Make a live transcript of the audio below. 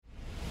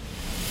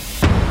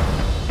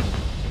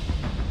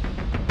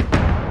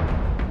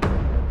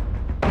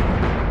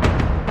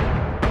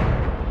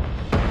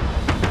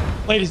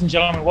Ladies and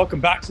gentlemen, welcome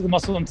back to the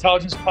Muscle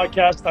Intelligence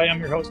Podcast. I am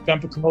your host, Ben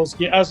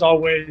Pokomolsky, as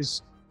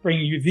always,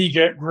 bringing you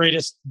the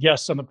greatest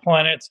guests on the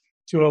planet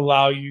to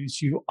allow you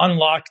to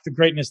unlock the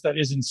greatness that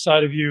is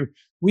inside of you.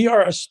 We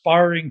are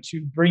aspiring to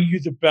bring you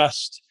the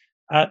best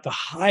at the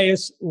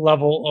highest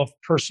level of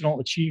personal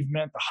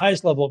achievement, the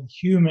highest level of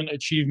human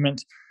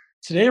achievement.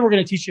 Today, we're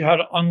going to teach you how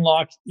to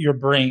unlock your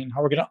brain,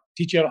 how we're going to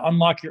teach you how to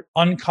unlock your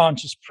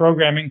unconscious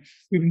programming.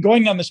 We've been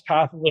going down this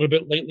path a little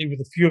bit lately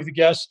with a few of the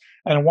guests,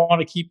 and I want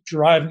to keep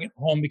driving it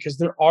home because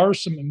there are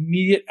some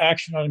immediate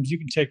action items you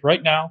can take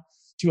right now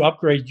to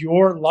upgrade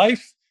your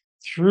life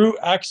through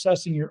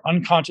accessing your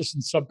unconscious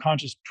and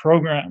subconscious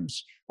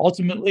programs.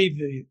 Ultimately,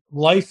 the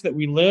life that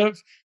we live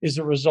is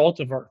a result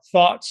of our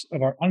thoughts,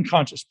 of our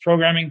unconscious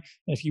programming.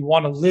 And if you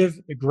want to live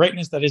the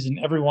greatness that is in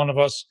every one of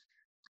us,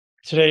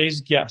 today's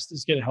guest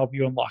is going to help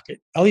you unlock it.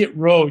 Elliot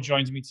Rowe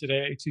joins me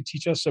today to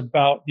teach us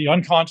about the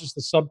unconscious,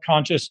 the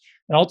subconscious,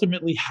 and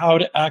ultimately how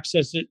to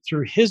access it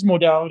through his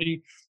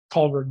modality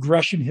called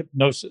regression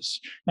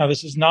hypnosis. Now,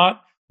 this is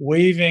not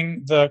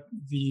waving the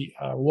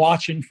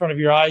watch in front of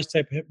your eyes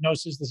type of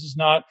hypnosis. This is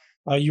not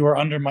you are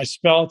under my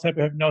spell type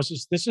of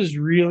hypnosis. This is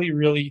really,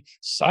 really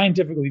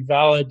scientifically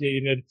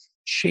validated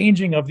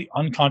changing of the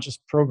unconscious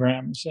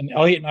programs. And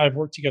Elliot and I have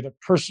worked together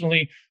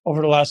personally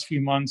over the last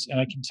few months, and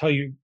I can tell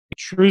you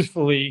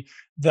truthfully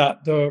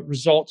that the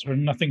results are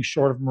nothing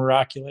short of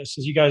miraculous.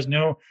 As you guys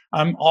know,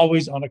 I'm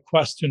always on a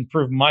quest to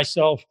improve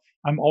myself.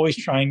 I'm always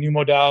trying new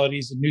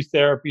modalities and new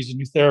therapies and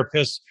new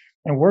therapists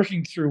and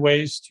working through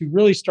ways to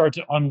really start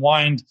to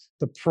unwind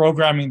the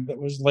programming that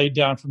was laid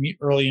down for me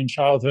early in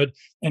childhood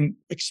and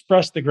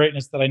express the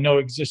greatness that I know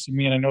exists in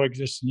me and I know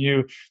exists in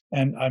you.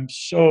 And I'm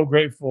so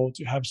grateful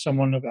to have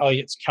someone of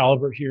Elliot's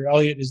caliber here.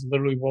 Elliot is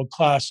literally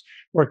world-class,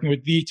 working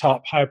with the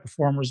top high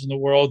performers in the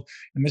world.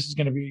 And this is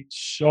going to be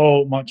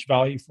so much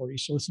value for you.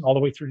 So listen all the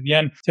way through to the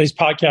end. Today's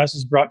podcast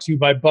is brought to you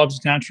by Bubs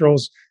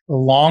Naturals, a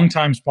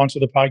longtime sponsor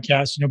of the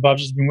podcast. You know,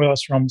 Bubs has been with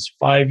us for almost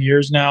 5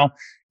 years now.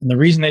 And the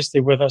reason they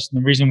stay with us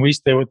and the reason we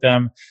stay with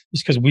them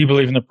is because we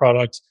believe in the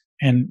product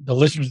and the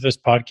listeners of this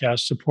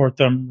podcast support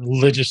them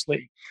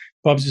religiously.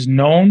 Bubs is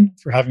known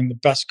for having the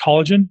best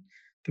collagen,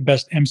 the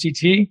best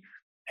MCT,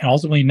 and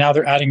ultimately now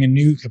they're adding a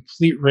new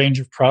complete range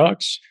of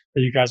products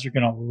that you guys are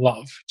going to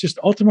love, just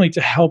ultimately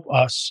to help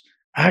us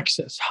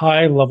access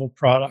high-level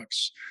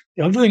products.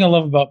 The other thing I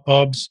love about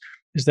Bubs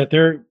is that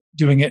they're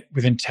doing it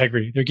with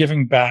integrity. They're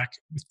giving back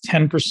with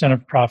 10%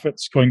 of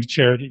profits going to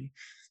charity,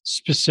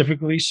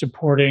 specifically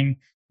supporting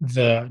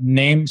the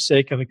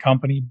namesake of the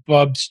company,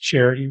 Bubs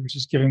Charity, which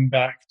is giving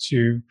back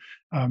to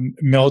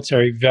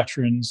military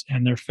veterans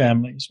and their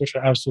families, which I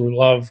absolutely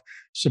love.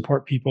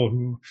 Support people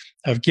who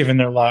have given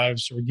their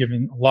lives or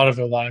given a lot of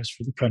their lives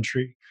for the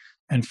country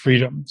and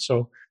freedom.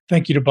 So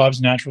thank you to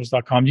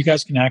bubsnaturals.com. You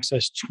guys can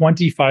access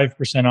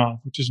 25%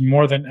 off, which is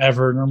more than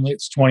ever. Normally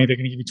it's 20. They're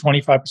going to give you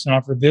 25%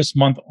 off for this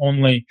month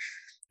only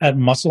at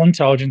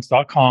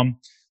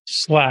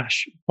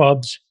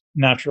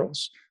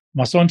muscleintelligence.com/bubsnaturals.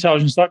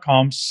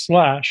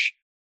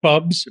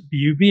 muscleintelligence.com/Bubs,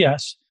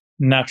 B-U-B-S,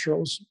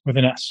 naturals with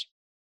an S.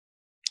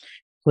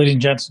 Ladies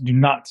and gents, do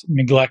not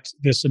neglect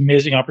this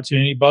amazing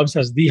opportunity. Bubs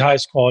has the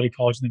highest quality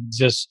collagen that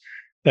exists,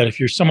 that if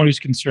you're someone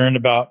who's concerned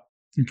about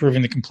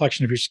improving the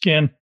complexion of your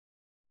skin,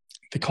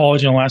 the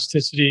collagen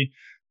elasticity,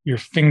 your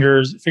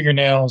fingers,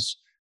 fingernails,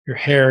 your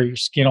hair, your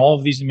skin, all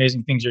of these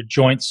amazing things, your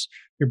joints,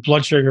 your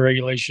blood sugar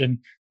regulation,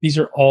 these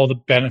are all the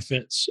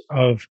benefits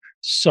of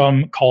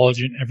some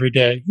collagen every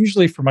day.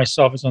 Usually for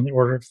myself, it's on the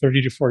order of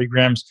 30 to 40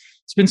 grams.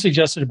 It's been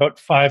suggested about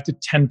 5 to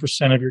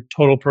 10% of your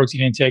total protein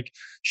intake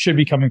should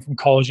be coming from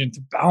collagen to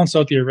balance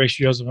out the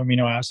ratios of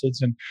amino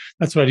acids. And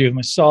that's what I do with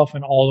myself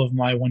and all of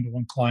my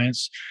one-to-one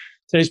clients.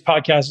 Today's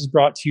podcast is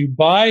brought to you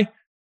by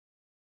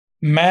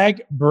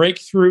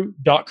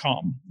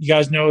magbreakthrough.com. You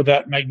guys know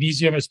that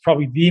magnesium is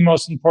probably the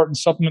most important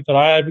supplement that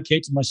I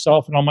advocate to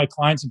myself and all my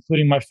clients,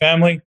 including my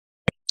family.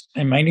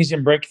 And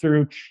Magnesium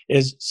Breakthrough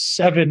is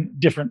 7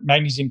 different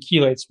magnesium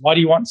chelates. Why do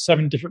you want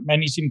 7 different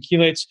magnesium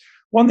chelates?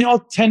 One, they all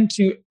tend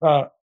to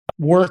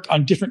work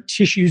on different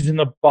tissues in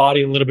the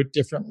body a little bit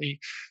differently.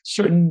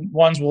 Certain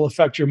ones will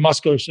affect your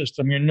muscular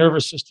system, your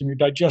nervous system, your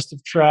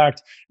digestive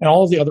tract, and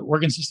all the other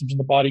organ systems in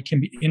the body can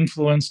be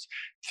influenced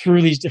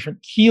through these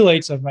different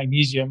chelates of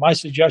magnesium. My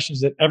suggestion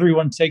is that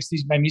everyone takes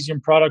these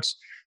magnesium products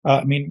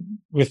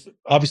with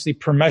obviously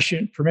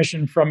permission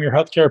from your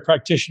healthcare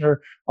practitioner.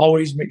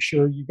 Always make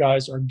sure you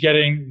guys are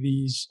getting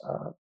these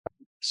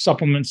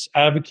supplements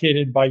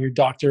advocated by your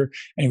doctor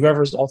and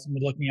whoever is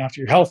ultimately looking after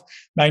your health.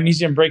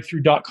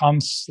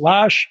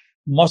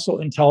 Magnesiumbreakthrough.com/muscle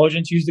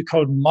intelligence. Use the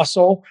code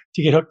MUSCLE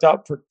to get hooked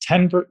up for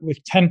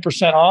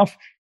 10% off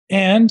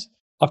and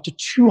up to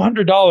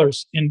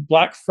 $200 in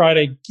Black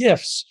Friday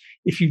gifts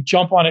if you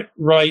jump on it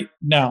right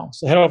now.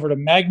 So head over to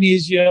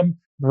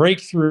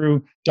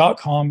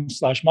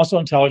magnesiumbreakthrough.com/muscle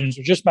intelligence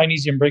or just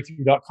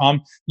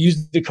magnesiumbreakthrough.com.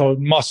 Use the code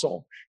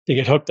MUSCLE to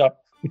get hooked up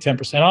with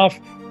 10% off.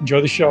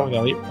 Enjoy the show with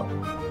Elliot.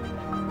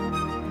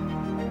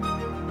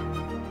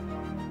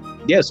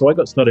 Yeah, so I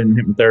got started in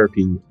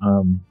hypnotherapy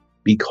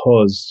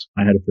because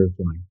I had a fear of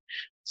flying.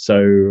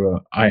 So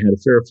I had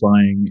a fear of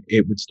flying.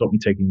 It would stop me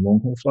taking long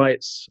haul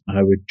flights.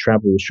 I would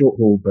travel short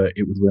haul, but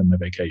it would ruin my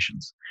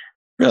vacations.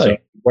 So Really?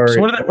 So worried.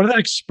 what did that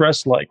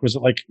express like? Was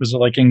it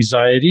like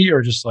anxiety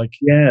or just like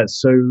Yeah.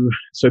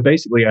 So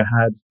basically, I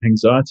had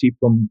anxiety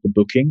from the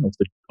booking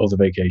of the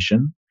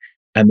vacation,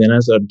 and then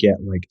as I'd get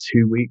like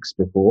 2 weeks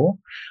before,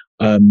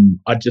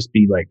 I'd just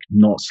be like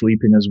not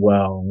sleeping as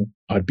well.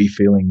 I'd be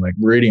feeling like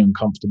really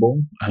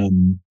uncomfortable.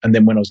 And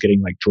then when I was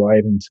getting like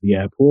driving to the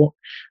airport,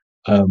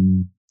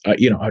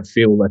 I'd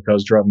feel like I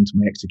was driving to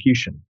my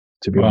execution.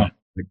 To be wow. honest,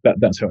 like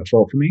that's how it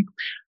felt for me.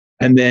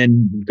 And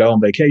then we'd go on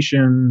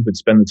vacation, we'd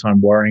spend the time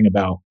worrying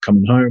about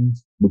coming home.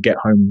 We'd get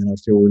home, and then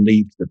I'd feel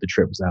relieved that the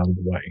trip was out of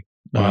the way.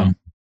 Wow.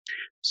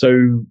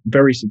 So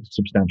very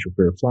substantial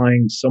fear of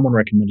flying. Someone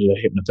recommended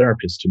a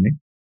hypnotherapist to me,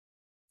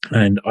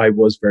 and I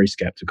was very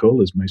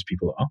skeptical, as most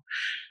people are,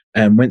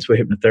 and went to a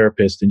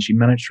hypnotherapist, and she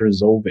managed to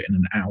resolve it in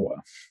an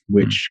hour, Hmm.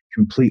 which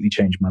completely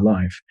changed my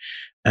life.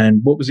 And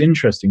what was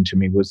interesting to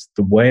me was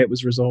the way it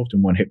was resolved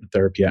and what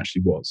hypnotherapy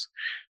actually was.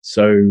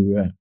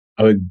 So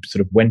I sort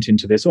of went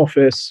into this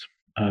office.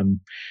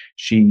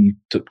 She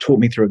taught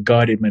me through a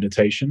guided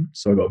meditation.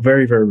 So I got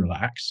very, very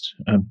relaxed.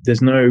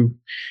 There's no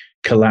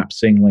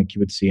collapsing like you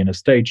would see in a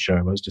stage show.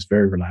 I was just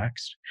very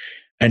relaxed.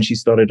 And she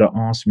started to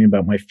ask me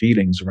about my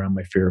feelings around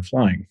my fear of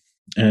flying.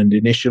 And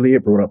initially,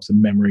 it brought up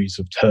some memories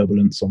of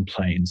turbulence on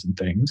planes and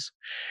things.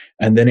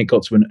 And then it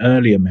got to an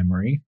earlier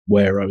memory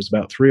where I was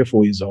about 3 or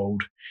 4 years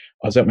old.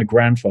 I was at my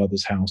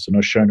grandfather's house and I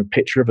was shown a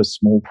picture of a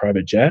small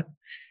private jet.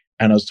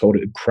 And I was told it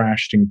had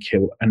crashed and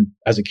killed. And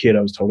as a kid,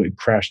 I was told it had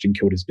crashed and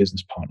killed his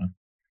business partner.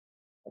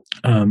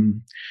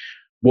 Um,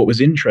 what was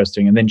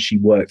interesting, and then she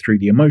worked through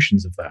the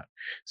emotions of that.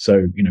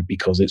 So,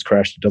 because it's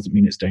crashed, it doesn't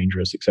mean it's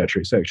dangerous, et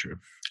cetera, et cetera.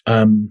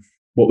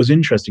 What was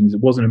interesting is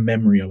it wasn't a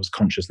memory I was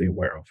consciously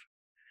aware of.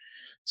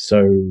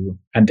 So,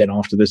 and then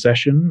after the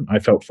session, I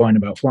felt fine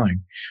about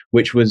flying,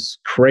 which was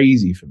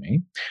crazy for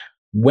me.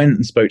 Went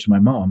and spoke to my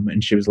mom,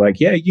 and she was like,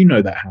 yeah,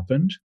 that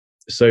happened.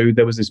 So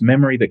there was this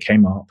memory that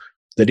came up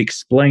that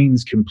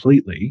explains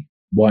completely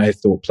why I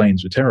thought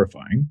planes were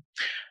terrifying.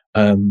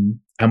 And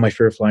my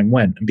fear of flying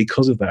went. And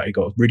because of that, I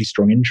got a really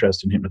strong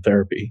interest in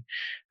hypnotherapy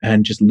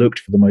and just looked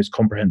for the most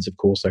comprehensive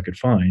course I could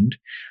find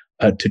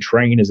to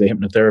train as a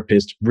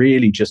hypnotherapist,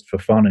 really just for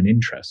fun and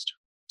interest.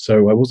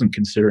 So I wasn't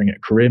considering it a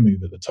career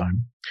move at the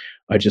time.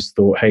 I just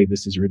thought, hey,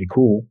 this is really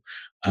cool.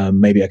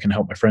 Maybe I can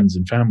help my friends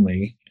and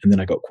family. And then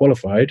I got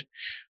qualified.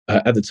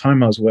 At the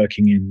time, I was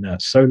working in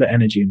solar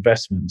energy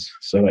investments.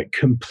 So like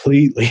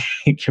completely,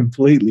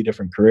 completely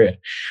different career.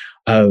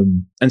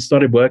 And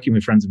started working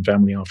with friends and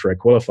family after I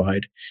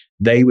qualified.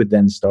 They would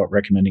then start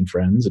recommending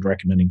friends and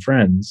recommending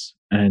friends,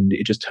 and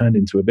it just turned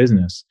into a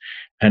business.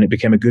 And it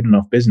became a good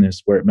enough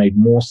business where it made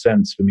more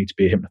sense for me to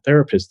be a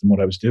hypnotherapist than what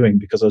I was doing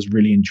because I was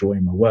really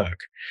enjoying my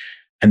work.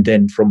 And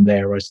then from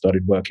there, I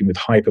started working with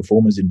high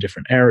performers in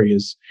different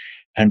areas.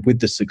 And with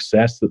the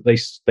success that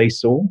they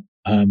saw,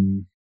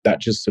 that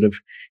just sort of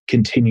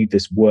continued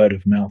this word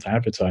of mouth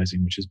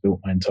advertising, which has built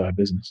my entire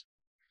business.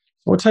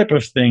 What type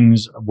of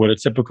things would a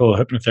typical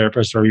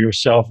hypnotherapist or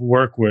yourself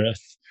work with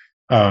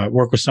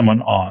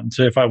someone on?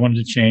 So if I wanted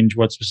to change,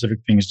 what specific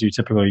things do you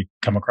typically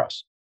come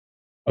across?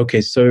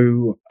 Okay,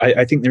 so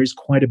I think there is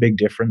quite a big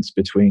difference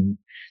between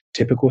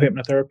typical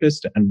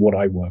hypnotherapist and what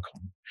I work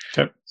on.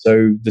 Okay.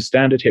 So the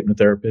standard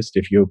hypnotherapist,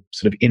 if you're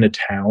sort of in a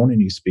town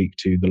and you speak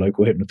to the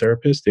local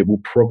hypnotherapist, it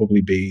will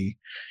probably be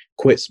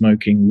quit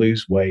smoking,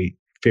 lose weight,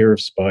 fear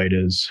of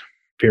spiders,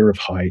 fear of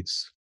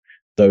heights,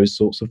 those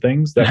sorts of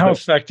things. And That how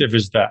that's effective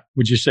is that?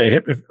 Would you say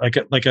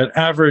like an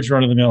average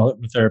run of the mill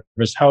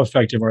hypnotherapist? How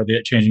effective are they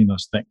at changing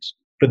those things?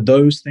 for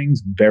those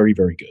things, very,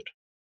 very good.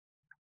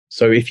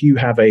 So if you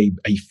have a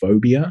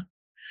phobia,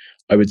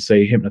 I would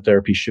say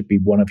hypnotherapy should be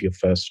one of your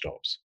first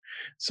stops.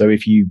 So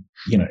if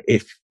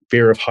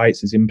fear of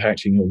heights is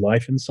impacting your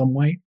life in some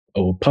way,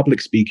 or public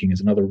speaking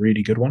is another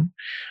really good one,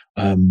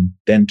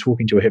 then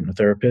talking to a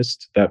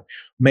hypnotherapist, that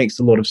makes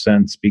a lot of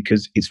sense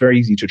because it's very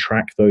easy to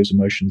track those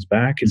emotions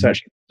back. It's Mhm.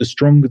 actually the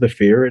stronger the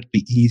fear,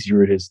 the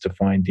easier it is to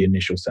find the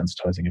initial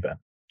sensitizing event.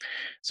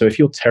 So if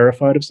you're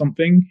terrified of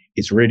something,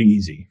 it's really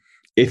easy.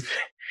 If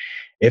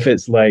if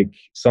it's like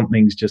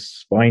something's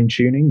just fine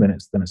tuning, then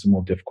it's a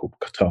more difficult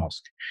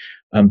task.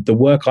 The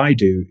work I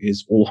do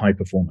is all high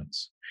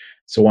performance.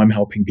 So I'm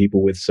helping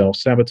people with self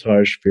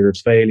sabotage, fear of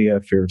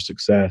failure, fear of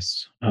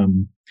success,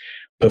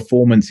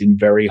 performance in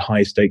very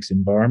high stakes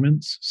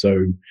environments.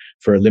 So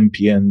for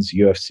Olympians,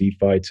 UFC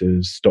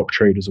fighters, stock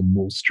traders on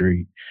Wall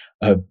Street,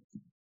 uh,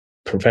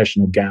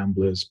 professional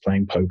gamblers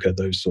playing poker,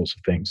 those sorts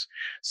of things.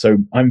 So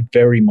I'm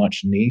very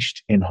much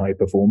niched in high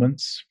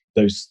performance.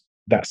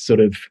 That sort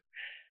of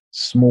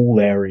small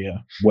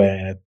area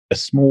where a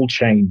small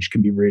change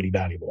can be really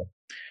valuable.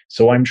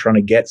 So I'm trying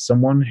to get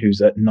someone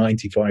who's at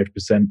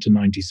 95% to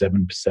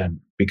 97%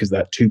 because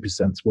that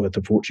 2% is worth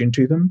a fortune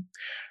to them.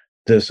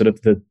 The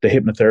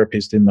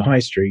hypnotherapist in the high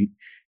street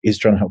is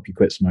trying to help you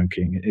quit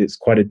smoking. It's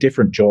quite a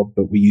different job,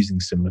 but we're using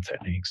similar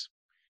techniques.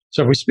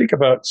 So if we speak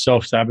about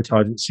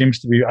self-sabotage, it seems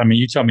to be, I mean,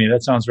 you tell me,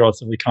 that sounds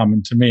relatively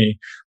common to me.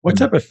 What Mm.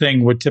 type of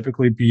thing would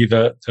typically be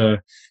the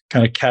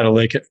kind of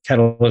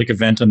catalytic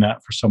event in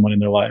that for someone in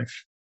their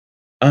life?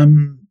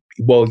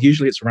 Well,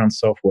 usually it's around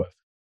self-worth.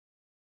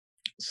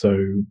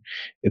 So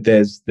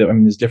there's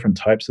different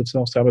types of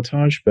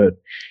self-sabotage, but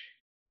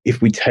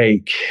if we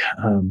take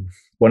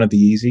one of the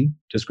easy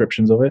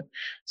descriptions of it,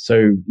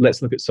 so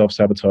let's look at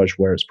self-sabotage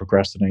where it's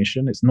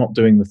procrastination. It's not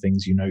doing the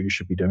things you know you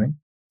should be doing.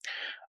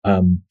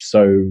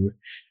 So,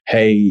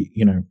 hey,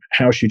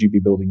 how should you be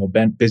building your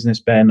business,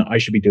 Ben? I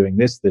should be doing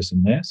this, this,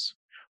 and this,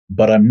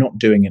 but I'm not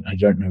doing it. And I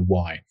don't know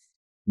why.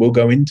 We'll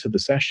go into the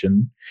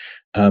session,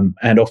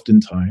 and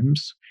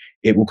oftentimes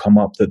it will come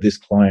up that this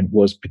client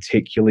was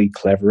particularly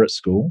clever at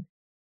school.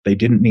 They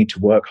didn't need to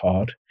work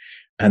hard,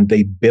 and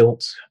they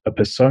built a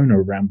persona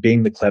around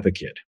being the clever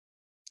kid.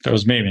 That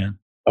was me, man.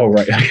 Oh,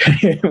 right.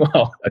 Okay.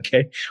 Well,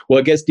 okay. Well,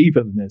 it gets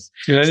deeper than this.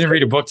 Dude, I didn't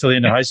read a book till the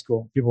end of high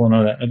school. People don't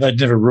know that. I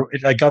never wrote.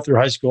 I got through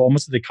high school,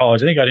 almost to the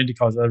college. I think I got into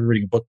college without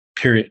reading a book.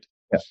 Period.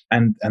 Yeah.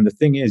 And the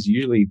thing is,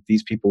 usually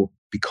these people,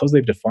 because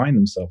they've defined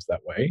themselves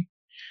that way,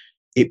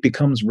 it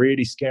becomes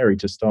really scary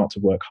to start to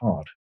work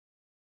hard.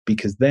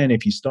 Because then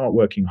if you start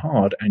working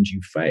hard and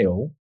you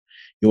fail,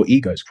 your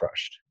ego's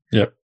crushed.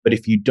 Yep. But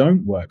if you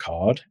don't work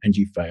hard and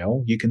you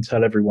fail, you can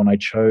tell everyone I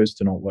chose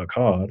to not work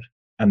hard.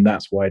 And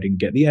that's why I didn't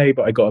get the A,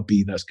 but I got a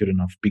B. That's good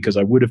enough because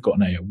I would have got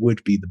an A. I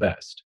would be the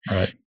best.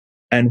 Right.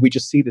 And we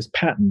just see this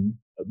pattern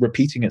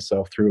repeating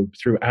itself through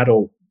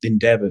adult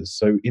endeavors.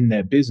 So in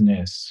their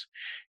business,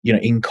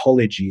 in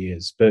college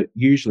years, but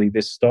usually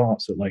this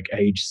starts at like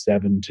age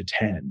 7 to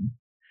 10,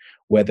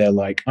 where they're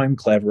like, I'm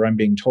clever. I'm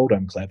being told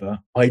I'm clever.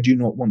 I do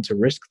not want to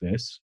risk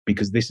this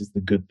because this is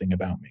the good thing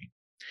about me.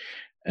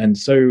 And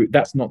so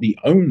that's not the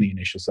only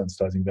initial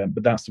sensitizing event,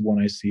 but that's the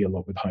one I see a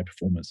lot with high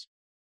performers.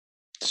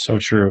 So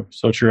true.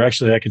 So true.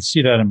 Actually, I could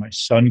see that in my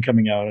son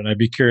coming out, and I'd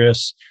be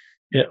curious,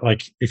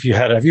 like if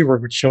have you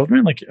worked with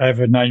children? Like I have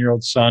a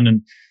 9-year-old son,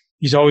 and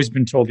he's always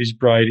been told he's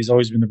bright. He's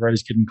always been the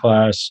brightest kid in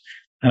class.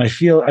 And I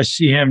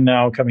see him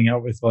now coming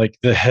out with like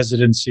the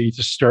hesitancy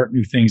to start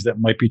new things that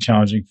might be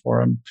challenging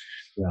for him.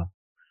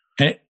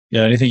 Yeah.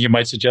 Yeah. Anything you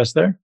might suggest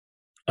there?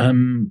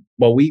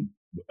 Well,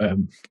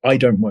 I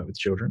don't work with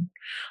children,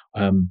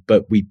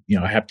 but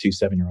I have 2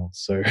 7-year-olds,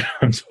 so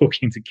I'm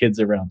talking to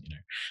kids around,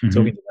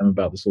 talking to them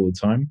about this all the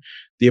time.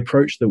 The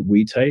approach that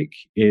we take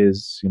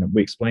is,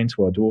 we explain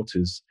to our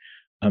daughters,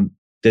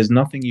 there's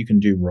nothing you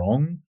can do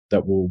wrong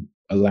that will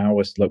allow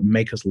us, like,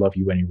 make us love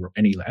you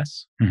any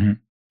less. Mm-hmm.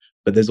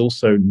 But there's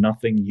also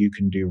nothing you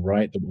can do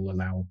right that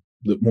will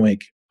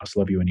make us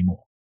love you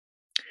anymore.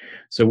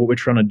 So what we're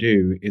trying to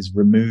do is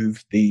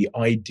remove the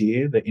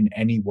idea that in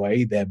any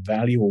way their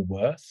value or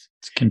worth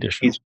It's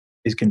conditional.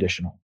 is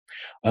conditional.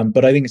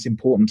 But I think it's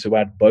important to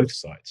add both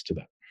sides to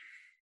that.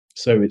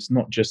 So it's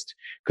not just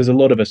because a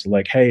lot of us are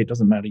like, hey, it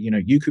doesn't matter.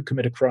 You could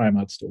commit a crime,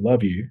 I'd still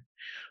love you.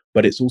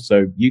 But it's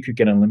also, you could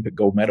get an Olympic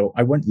gold medal.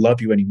 I won't love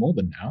you any more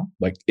than now.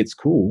 Like, it's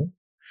cool.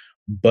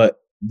 But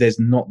there's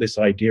not this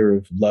idea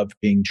of love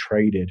being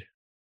traded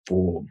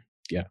for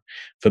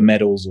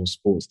medals or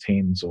sports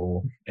teams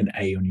or an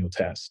A on your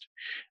test.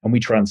 And we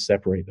try and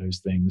separate those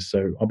things.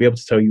 So I'll be able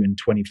to tell you in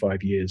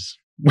 25 years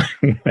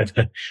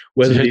whether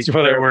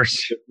it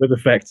works. Was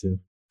effective.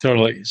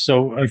 Totally.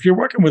 So if you're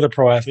working with a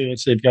pro athlete,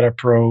 let's say you've got a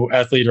pro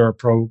athlete or a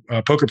pro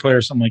poker player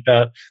or something like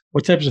that,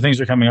 what types of things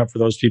are coming up for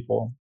those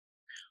people?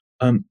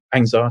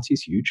 Anxiety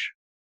is huge.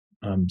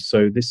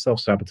 So this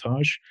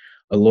self-sabotage,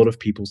 a lot of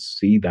people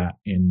see that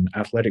in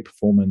athletic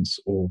performance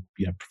or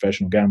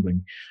professional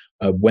gambling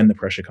when the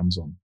pressure comes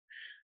on.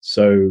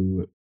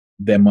 So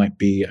there might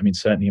be,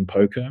 certainly in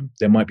poker,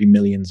 there might be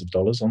millions of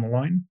dollars on the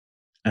line.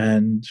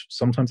 And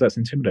sometimes that's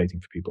intimidating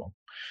for people.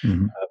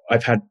 Mm-hmm.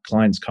 I've had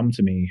clients come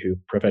to me who are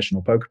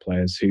professional poker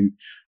players who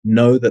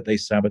know that they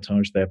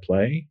sabotage their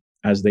play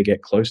as they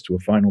get close to a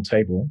final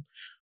table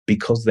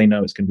because they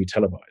know it's going to be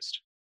televised.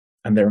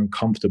 And they're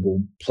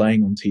uncomfortable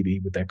playing on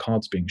TV with their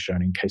cards being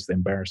shown in case they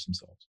embarrass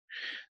themselves.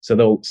 So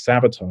they'll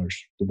sabotage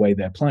the way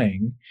they're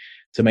playing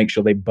to make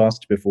sure they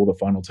bust before the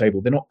final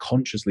table. They're not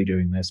consciously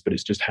doing this, but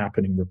it's just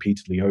happening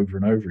repeatedly over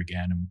and over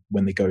again. And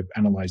when they go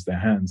analyze their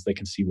hands, they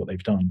can see what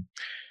they've done.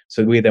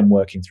 So we're then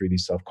working through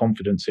these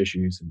self-confidence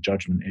issues and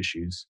judgment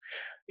issues.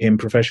 In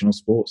professional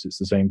sports, it's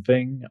the same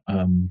thing.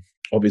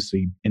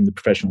 Obviously, in the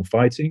professional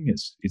fighting,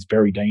 it's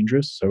very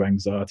dangerous. So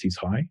anxiety is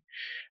high.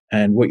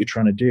 And what you're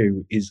trying to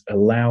do is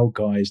allow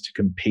guys to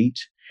compete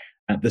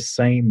at the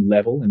same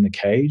level in the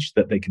cage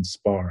that they can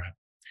spar at.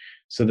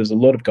 So there's a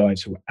lot of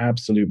guys who are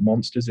absolute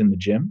monsters in the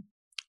gym,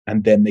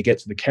 and then they get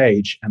to the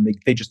cage and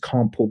they just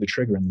can't pull the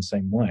trigger in the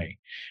same way.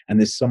 And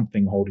there's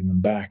something holding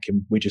them back.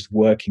 And we're just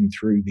working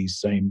through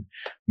these same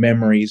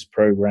memories,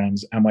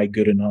 programs. Am I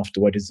good enough?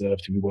 Do I deserve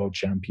to be world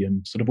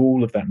champion? Sort of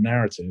all of that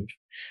narrative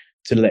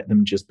to let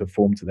them just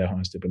perform to their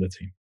highest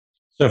ability.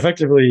 So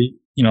effectively,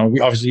 we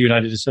obviously you and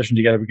I did a session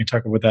together. We can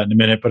talk about that in a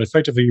minute. But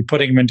effectively, you're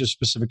putting them into a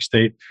specific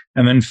state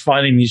and then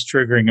finding these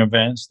triggering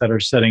events that are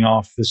setting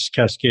off this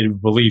cascade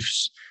of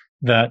beliefs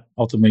that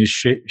ultimately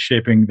is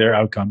shaping their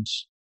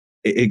outcomes.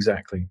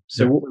 Exactly.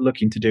 So Yeah. what we're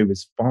looking to do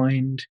is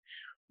find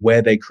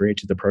where they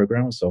created the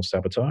program of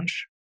self-sabotage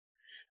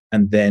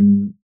and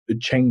then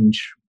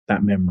change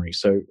that memory.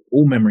 So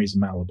all memories are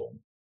malleable.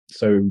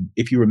 So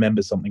if you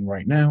remember something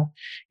right now,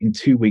 in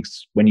 2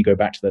 weeks, when you go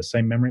back to that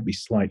same memory, it'll be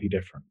slightly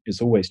different.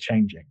 It's always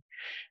changing.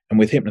 And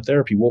with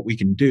hypnotherapy, what we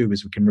can do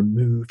is we can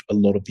remove a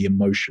lot of the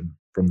emotion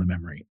from the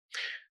memory.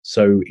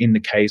 So in the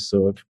case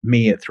of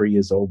me at 3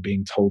 years old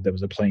being told there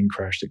was a plane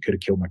crash that could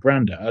have killed my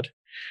granddad,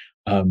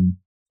 um,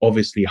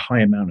 obviously a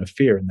high amount of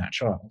fear in that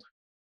child.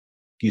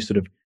 You sort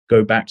of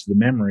go back to the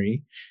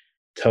memory,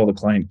 tell the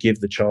client,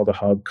 give the child a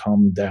hug,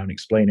 calm them down,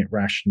 explain it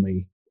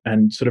rationally,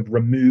 and sort of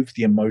remove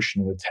the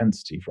emotional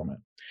intensity from it.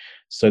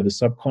 So the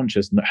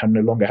subconscious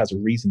no longer has a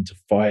reason to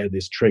fire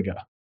this trigger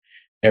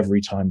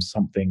every time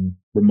something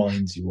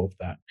reminds you of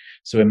that.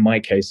 So in my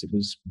case, it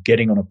was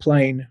getting on a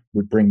plane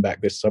would bring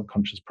back this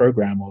subconscious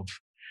program of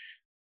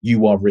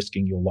you are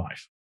risking your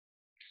life.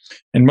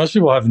 And most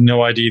people have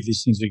no idea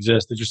these things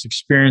exist. They're just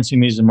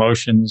experiencing these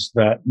emotions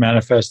that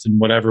manifest in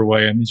whatever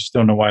way, and they just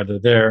don't know why they're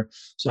there.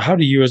 So, how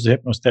do you, as a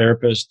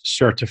hypnotherapist,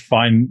 start to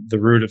find the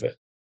root of it?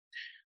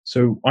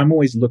 So I'm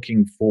always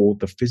looking for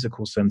the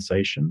physical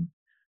sensation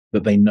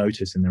that they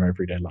notice in their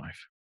everyday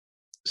life.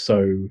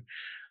 So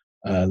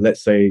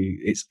let's say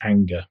it's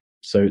anger.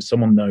 So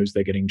someone knows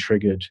they're getting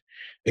triggered.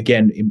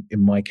 Again,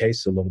 in my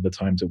case, a lot of the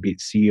times it'll be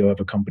CEO of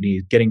a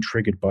company getting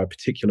triggered by a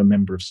particular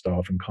member of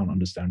staff and can't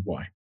understand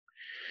why.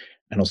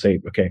 And I'll say,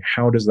 okay,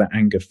 how does that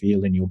anger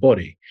feel in your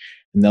body?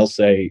 And they'll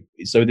say,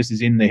 so this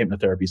is in the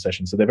hypnotherapy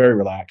session. So they're very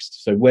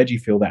relaxed. So where do you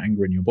feel that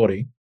anger in your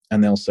body?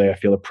 And they'll say, I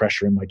feel a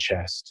pressure in my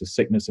chest, a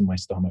sickness in my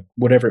stomach,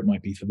 whatever it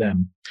might be for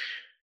them.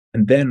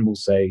 And then we'll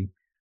say,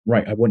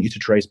 right, I want you to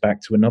trace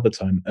back to another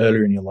time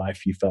earlier in your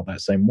life you felt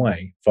that same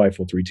way. 5,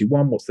 4, 3, 2,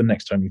 1. What's the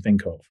next time you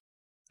think of?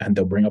 And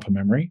they'll bring up a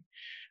memory,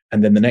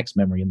 and then the next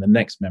memory, and the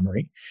next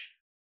memory.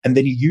 And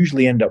then you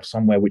usually end up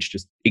somewhere which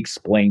just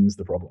explains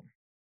the problem.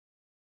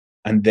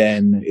 And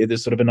then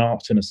there's sort of an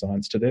art and a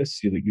science to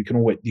this. You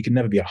can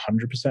never be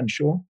 100%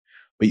 sure,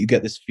 but you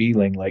get this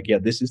feeling like, yeah,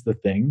 this is the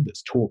thing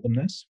that's taught them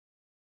this,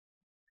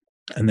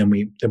 and then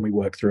we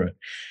work through it.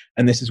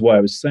 And this is why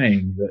I was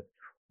saying that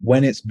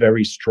when it's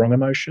very strong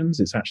emotions,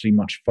 it's actually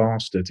much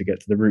faster to get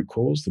to the root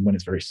cause than when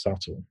it's very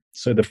subtle.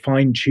 So the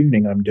fine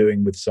tuning I'm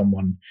doing with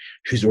someone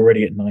who's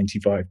already at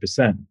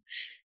 95%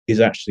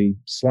 is actually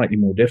slightly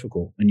more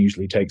difficult and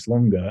usually takes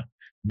longer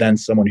than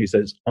someone who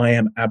says, I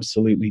am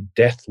absolutely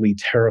deathly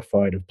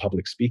terrified of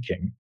public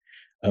speaking.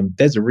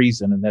 There's a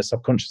reason, and their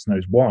subconscious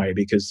knows why,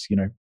 because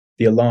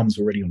the alarm's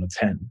already on a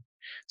 10.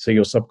 So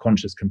your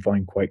subconscious can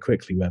find quite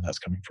quickly where that's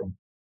coming from.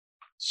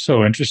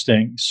 So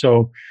interesting.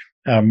 So,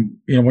 when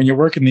you're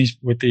working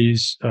with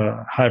these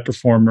high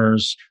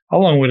performers, how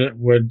long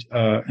would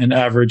an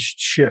average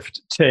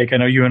shift take? I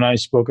know you and I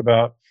spoke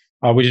about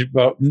we did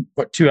about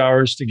 2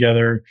 hours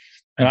together,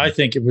 and I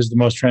think it was the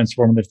most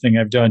transformative thing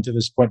I've done to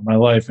this point in my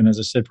life. And as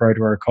I said prior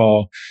to our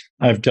call,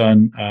 I've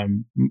done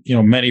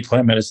many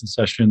plant medicine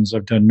sessions.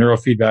 I've done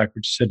neurofeedback,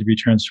 which is said to be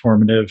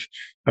transformative.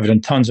 I've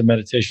done tons of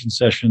meditation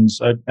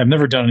sessions. I've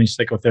never done any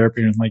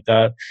psychotherapy or anything like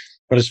that.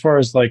 But as far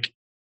as like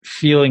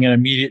feeling an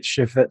immediate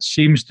shift that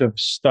seems to have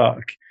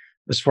stuck,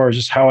 as far as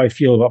just how I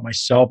feel about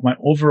myself, my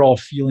overall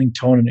feeling,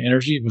 tone, and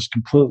energy was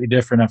completely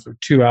different after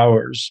 2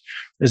 hours.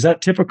 Is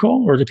that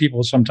typical, or do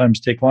people sometimes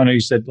take long? I know you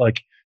said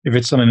like if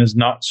it's something that's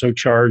not so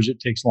charged, it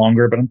takes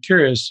longer. But I'm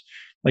curious,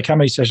 like how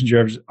many sessions you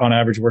have on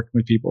average working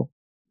with people?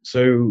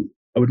 So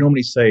I would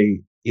normally say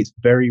it's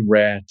very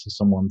rare to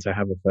someone to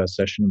have a first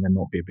session and then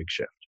not be a big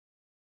shift.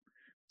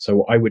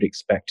 So I would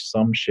expect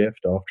some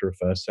shift after a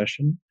first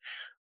session.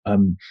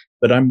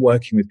 But I'm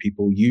working with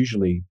people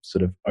usually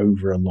sort of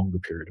over a longer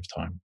period of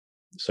time.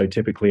 So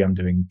typically I'm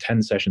doing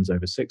 10 sessions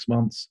over 6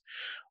 months,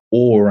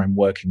 or I'm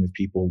working with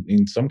people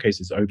in some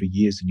cases over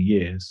years and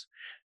years,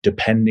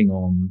 depending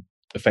on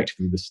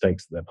effectively the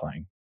stakes that they're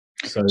playing.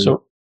 So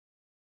So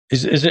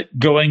is it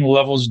going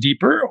levels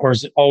deeper, or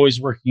is it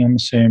always working on the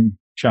same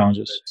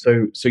challenges?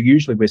 so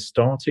usually we're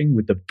starting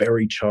with the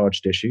very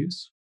charged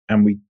issues,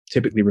 and we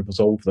typically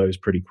resolve those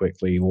pretty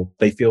quickly, or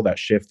they feel that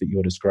shift that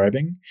you're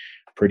describing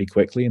pretty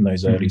quickly in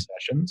those early Mhm.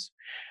 sessions.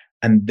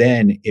 And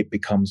then it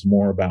becomes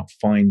more about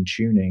fine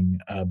tuning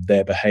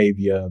their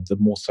behavior, the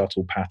more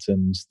subtle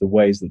patterns, the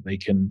ways that they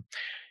can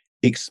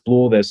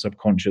explore their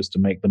subconscious to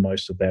make the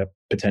most of their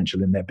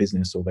potential in their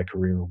business or their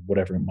career or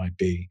whatever it might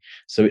be.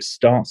 So it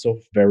starts off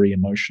very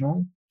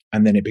emotional,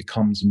 and then it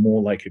becomes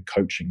more like a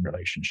coaching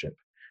relationship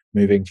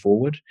moving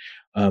forward.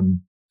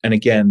 Um, and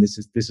again, this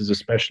is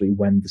especially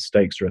when the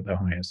stakes are at their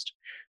highest.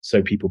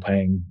 So people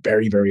playing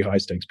very, very high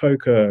stakes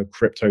poker,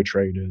 crypto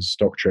traders,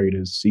 stock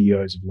traders,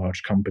 CEOs of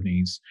large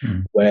companies,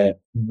 Mm. where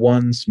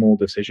one small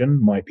decision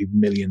might be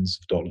millions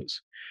of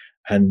dollars.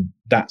 And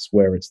that's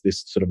where it's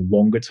this sort of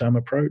longer term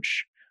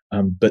approach.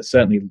 But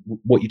certainly,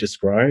 what you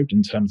described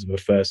in terms of a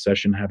first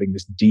session having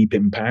this deep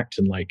impact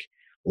and like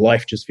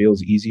life just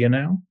feels easier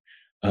now,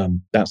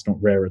 that's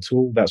not rare at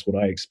all. That's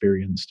what I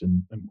experienced,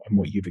 and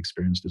what you've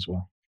experienced as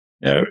well.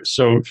 Yeah,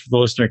 so for the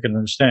listener can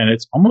understand,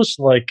 it's almost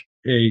like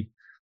a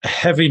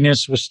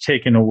heaviness was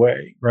taken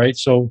away, right?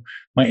 So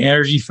my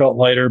energy felt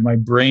lighter, my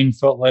brain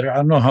felt lighter. I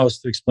don't know how else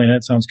to explain it.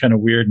 It sounds kind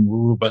of weird and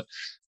woo, but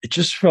it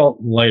just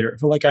felt lighter. It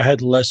felt like I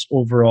had less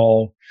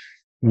overall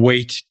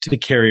weight to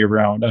carry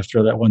around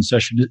after that one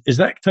session. Is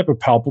that type of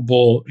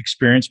palpable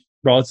experience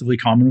relatively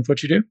common with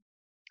what you do?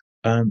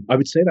 I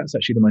would say that's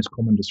actually the most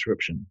common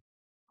description.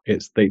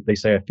 It's they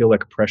say I feel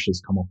like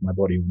pressures come off my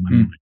body or my Mm.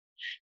 mind.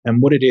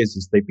 And what it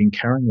is they've been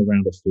carrying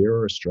around a fear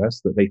or a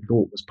stress that they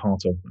thought was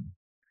part of them.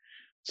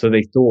 So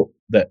they thought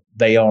that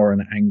they are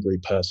an angry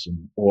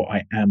person, or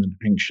I am an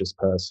anxious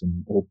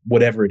person, or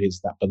whatever it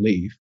is, that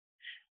belief.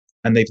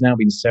 And they've now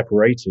been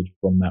separated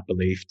from that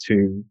belief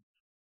to,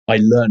 I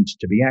learned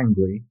to be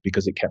angry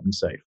because it kept me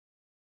safe,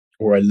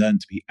 or I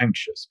learned to be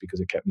anxious because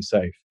it kept me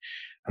safe.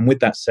 And with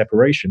that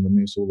separation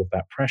removes all of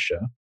that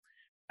pressure.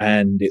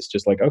 And it's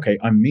just like, okay,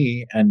 I'm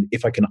me. And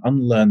if I can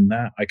unlearn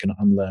that, I can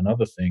unlearn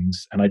other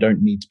things. And I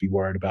don't need to be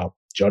worried about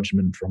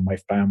judgment from my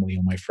family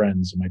or my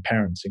friends or my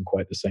parents in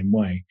quite the same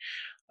way.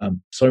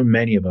 So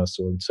many of us,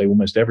 or I would say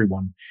almost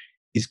everyone,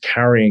 is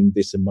carrying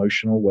this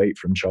emotional weight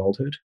from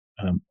childhood.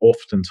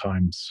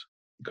 Oftentimes,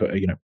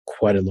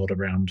 quite a lot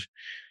around: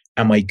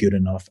 am I good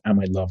enough?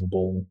 Am I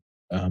lovable?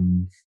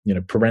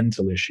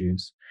 Parental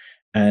issues.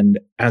 And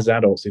as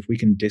adults, if we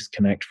can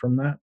disconnect from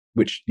that,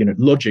 which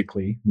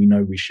logically we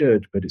know we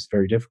should, but it's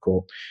very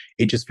difficult.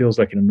 It just feels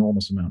like an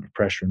enormous amount of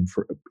pressure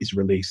is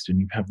released, and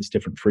you have this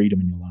different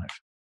freedom in your life.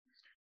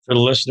 For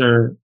the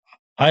listener,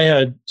 I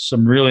had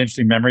some really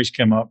interesting memories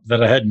come up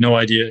that I had no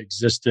idea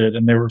existed,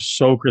 and they were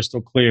so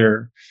crystal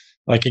clear,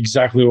 like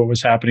exactly what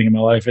was happening in my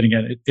life. And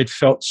again, it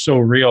felt so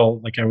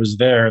real, like I was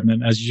there. And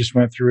then as you just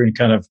went through and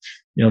kind of,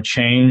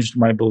 changed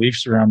my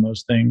beliefs around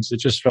those things, it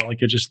just felt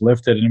like it just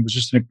lifted, and it was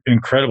just an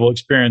incredible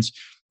experience.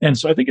 And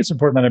so I think it's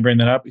important that I bring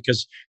that up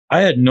because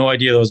I had no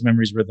idea those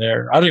memories were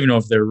there. I don't even know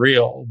if they're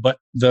real, but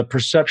the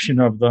perception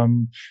of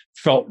them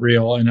felt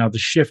real. And now the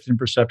shift in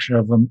perception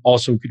of them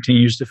also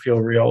continues to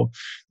feel real.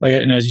 Like,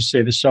 and as you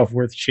say, the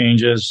self-worth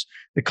changes,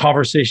 the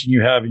conversation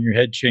you have in your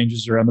head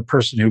changes around the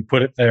person who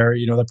put it there,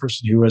 the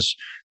person who was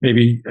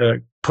maybe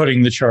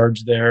putting the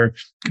charge there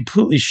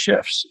completely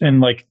shifts.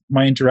 And like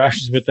my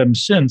interactions with them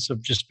since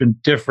have just been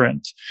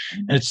different.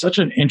 And it's such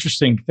an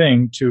interesting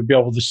thing to be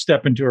able to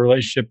step into a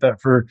relationship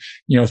that for,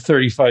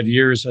 35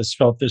 years has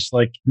felt this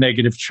like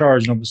negative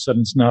charge, and all of a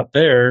sudden it's not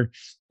there.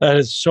 That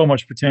has so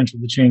much potential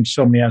to change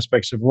so many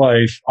aspects of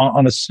life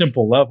on a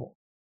simple level.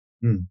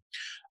 Mm.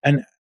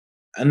 And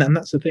and then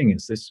that's the thing,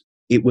 is this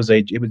it was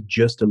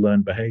just a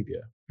learned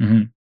behavior.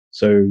 Mm-hmm.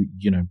 So,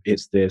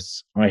 it's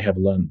this: I have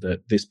learned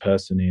that this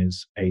person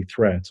is a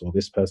threat, or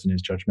this person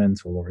is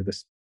judgmental, or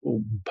this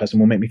person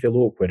will make me feel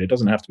awkward. It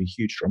doesn't have to be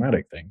huge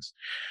dramatic things.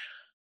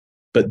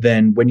 But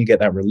then when you get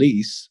that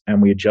release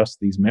and we adjust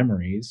these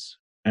memories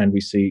and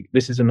we see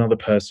this is another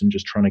person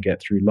just trying to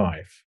get through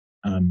life.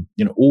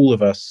 All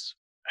of us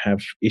have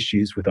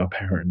issues with our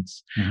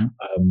parents.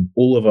 Mm-hmm.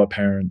 All of our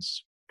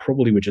parents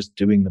probably were just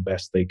doing the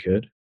best they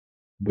could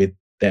with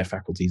their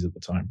faculties at the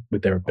time,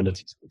 with their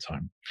abilities at the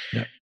time.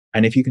 Yeah.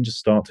 And if you can just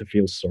start to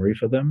feel sorry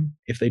for them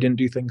if they didn't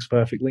do things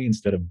perfectly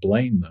instead of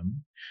blame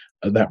them,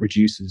 that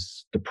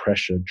reduces the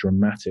pressure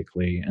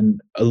dramatically. And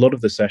a lot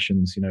of the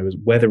sessions,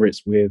 whether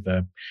it's with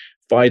a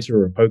fighter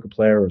or a poker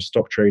player or a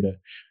stock trader,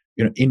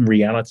 in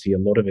reality, a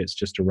lot of it's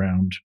just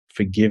around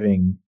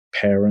forgiving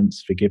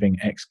parents, forgiving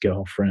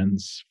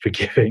ex-girlfriends,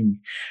 forgiving,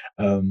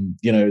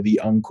 the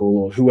uncle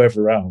or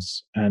whoever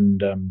else,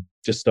 and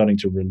just starting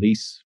to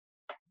release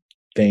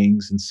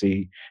things and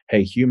see,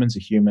 hey, humans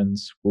are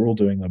humans. We're all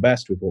doing our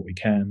best with what we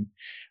can.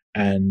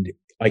 And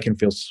I can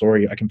feel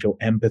sorry. I can feel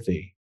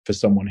empathy for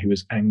someone who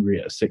is angry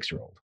at a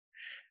 6-year-old,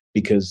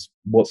 because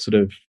what sort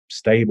of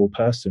stable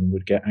person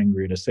would get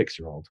angry at a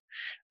 6-year-old,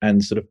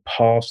 and sort of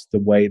pass the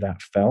way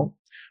that felt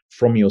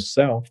from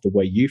yourself, the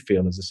way you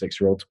feel as a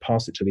 6-year-old, to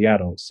pass it to the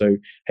adults. So,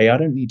 hey, I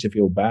don't need to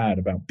feel bad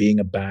about being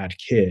a bad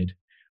kid.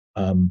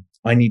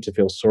 I need to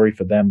feel sorry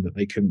for them that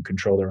they couldn't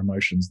control their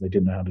emotions. They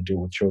didn't know how to deal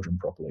with children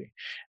properly.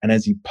 And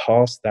as you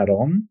pass that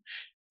on,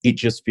 it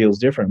just feels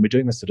different. We're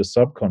doing this at a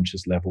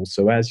subconscious level.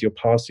 So as you're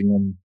passing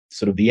on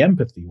sort of the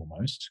empathy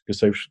almost, because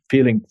so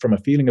feeling from a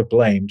feeling of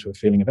blame to a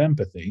feeling of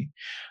empathy,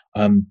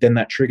 then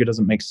that trigger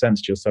doesn't make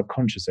sense to your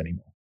subconscious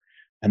anymore.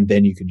 And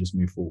then you can just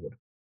move forward.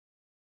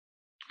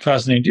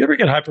 Fascinating. Do you ever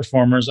get high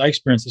performers? I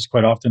experience this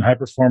quite often. High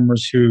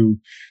performers who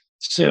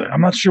say, I'm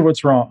not sure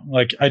what's wrong.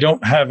 Like, I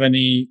don't have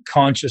any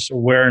conscious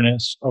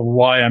awareness of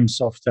why I'm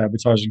self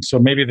sabotaging. So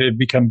maybe they've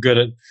become good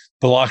at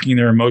blocking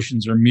their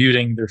emotions or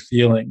muting their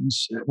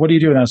feelings. What do you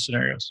do in those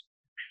scenarios?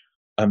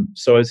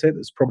 So I'd say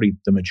that's probably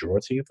the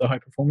majority of the high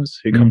performers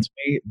who come to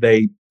me.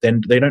 They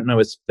don't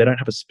know they don't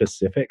have a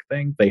specific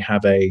thing. They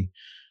have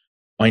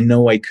I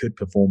know I could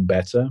perform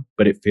better,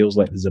 but it feels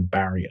like there's a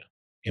barrier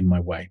in my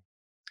way.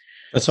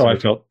 That's how I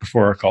felt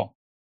before our call.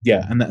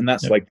 Yeah, and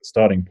that's like the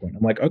starting point.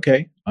 I'm like,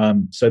 okay.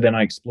 So then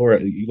I explore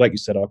it. Like you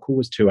said, our call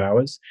was 2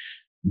 hours.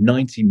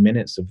 90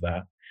 minutes of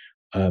that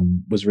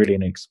was really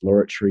an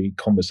exploratory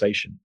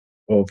conversation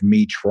of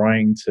me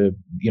trying to,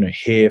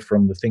 hear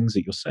from the things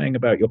that you're saying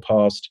about your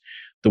past,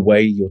 the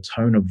way your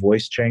tone of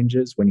voice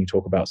changes when you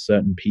talk about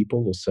certain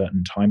people or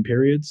certain time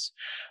periods,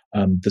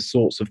 the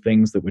sorts of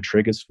things that were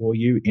triggers for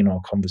you in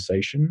our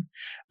conversation.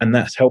 And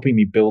that's helping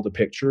me build a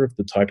picture of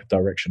the type of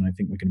direction I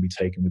think we're going to be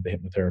taking with the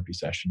hypnotherapy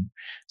session.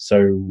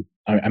 So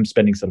I'm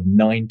spending sort of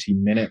 90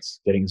 minutes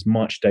getting as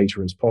much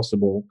data as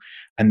possible.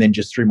 And then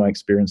just through my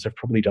experience, I've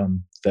probably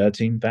done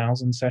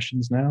 13,000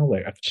 sessions now.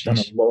 Like I've done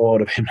a Jeez.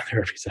 lot of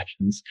hypnotherapy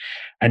sessions.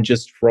 And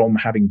just from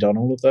having done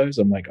all of those,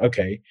 I'm like,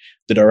 okay,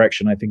 the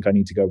direction I think I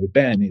need to go with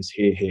Ben is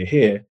here, here,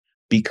 here,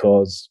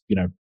 because,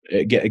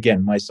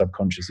 again, my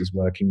subconscious is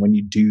working. When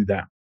you do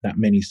that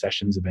many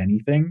sessions of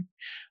anything,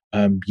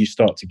 you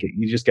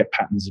just get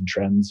patterns and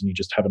trends, and you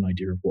just have an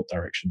idea of what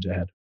direction to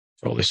head.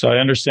 Totally. So I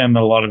understand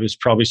that a lot of it's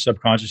probably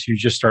subconscious. You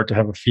just start to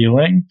have a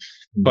feeling.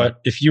 But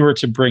if you were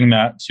to bring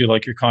that to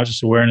like your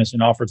conscious awareness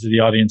and offer to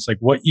the audience, like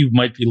what you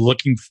might be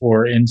looking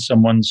for in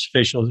someone's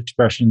facial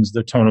expressions,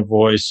 the tone of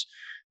voice,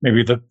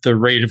 maybe the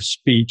rate of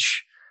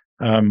speech,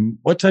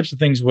 what types of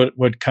things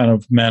would kind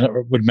of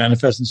would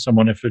manifest in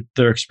someone if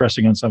they're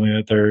expressing on something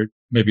that they're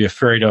maybe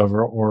afraid of,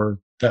 or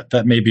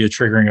that may be a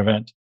triggering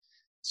event?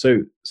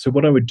 So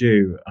what I would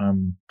do,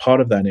 part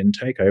of that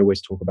intake, I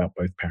always talk about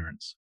both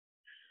parents.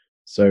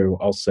 So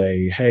I'll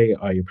say, hey,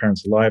 are your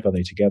parents alive? Are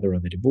they together? Are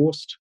they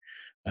divorced?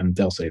 And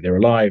they'll say they're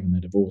alive and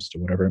they're divorced or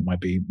whatever it might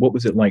be. What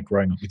was it like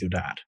growing up with your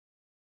dad?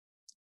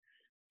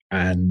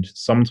 And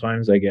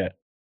sometimes I get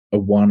a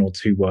 1 or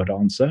 2 word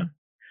answer,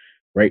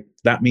 right?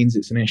 That means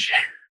it's an issue.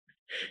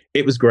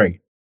 It was great.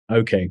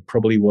 Okay,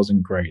 probably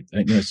wasn't great.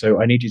 So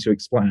I need you to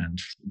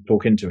expand,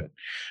 talk into it.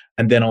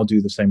 And then I'll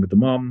do the same with the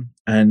mom.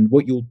 And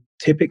what you'll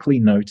typically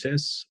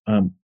notice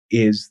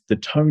is the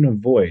tone of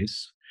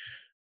voice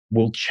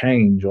will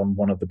change on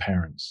one of the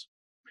parents.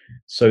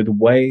 So the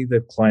way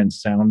the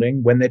client's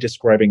sounding, when they're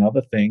describing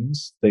other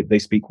things, they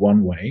speak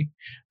one way.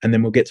 And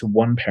then we'll get to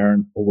one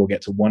parent or we'll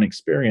get to one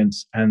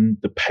experience, and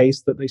the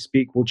pace that they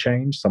speak will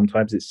change.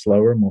 Sometimes it's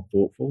slower and more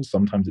thoughtful.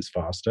 Sometimes it's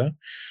faster.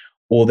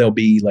 Or there'll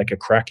be like a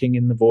cracking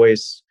in the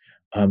voice.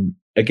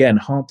 Again,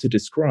 hard to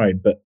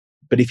describe, but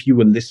if you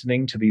were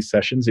listening to these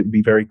sessions, it would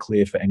be very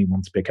clear for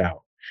anyone to pick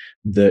out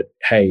that,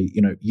 hey,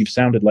 you've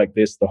sounded like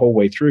this the whole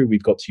way through.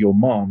 We've got to your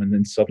mom, and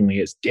then suddenly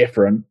it's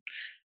different.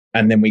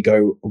 And then we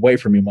go away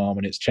from your mom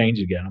and it's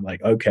changed again. I'm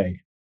like, okay,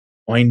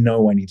 I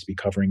know I need to be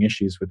covering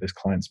issues with this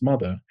client's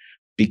mother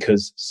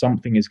because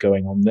something is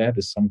going on there.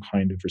 There's some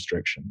kind of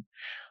restriction.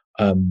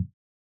 And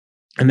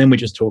then we're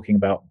just talking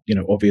about,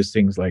 obvious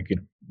things like,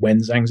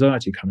 when's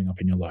anxiety coming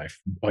up in your life?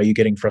 Are you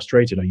getting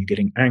frustrated? Are you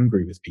getting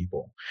angry with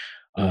people?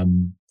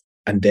 And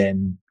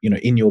then,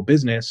 in your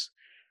business,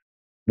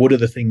 what are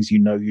the things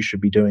you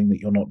should be doing that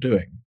you're not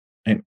doing?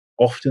 And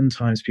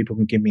oftentimes people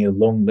can give me a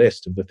long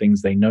list of the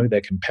things they know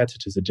their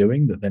competitors are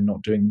doing that they're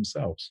not doing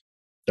themselves.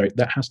 Right?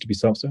 That has to be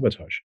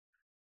self-sabotage.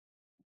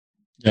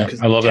 Yeah,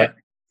 I love that.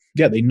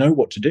 Yeah, they know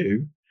what to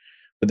do,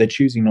 but they're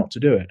choosing not to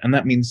do it. And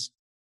that means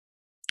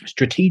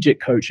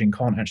strategic coaching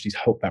can't actually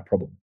help that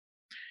problem.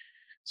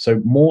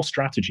 So more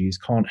strategies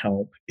can't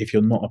help if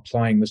you're not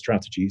applying the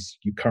strategies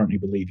you currently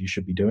believe you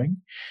should be doing.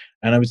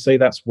 And I would say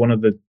that's one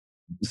of the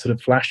sort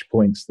of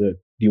flashpoints that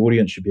the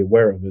audience should be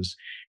aware of is,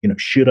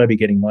 should I be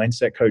getting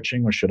mindset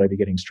coaching or should I be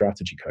getting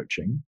strategy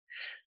coaching?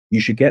 You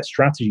should get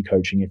strategy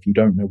coaching if you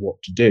don't know what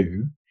to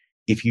do.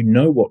 If you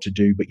know what to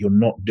do, but you're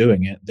not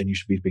doing it, then you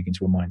should be speaking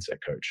to a mindset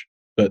coach.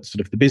 But sort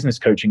of the business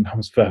coaching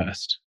comes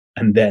first.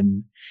 And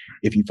then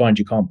if you find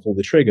you can't pull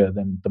the trigger,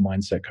 then the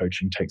mindset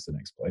coaching takes the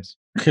next place.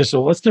 Okay,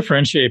 so let's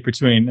differentiate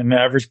between an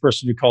average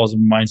person who calls a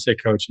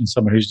mindset coach and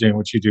someone who's doing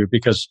what you do,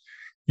 because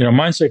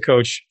mindset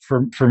coach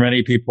for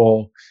many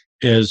people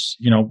is,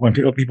 when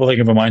people think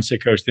of a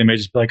mindset coach, they may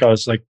just be like, oh,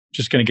 it's like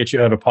just going to get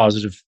you out of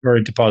positive or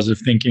into positive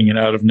thinking and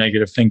out of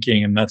negative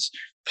thinking, and that's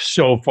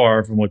so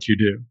far from what you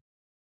do.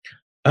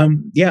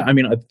 Yeah, I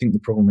mean, I think the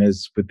problem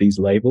is with these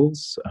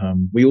labels,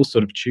 we all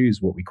sort of choose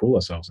what we call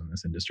ourselves in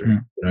this industry.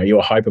 Mm. You're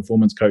a high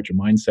performance coach, a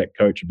mindset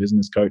coach, a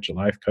business coach, a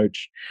life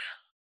coach.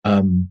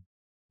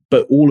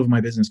 But all of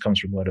my business comes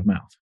from word of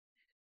mouth.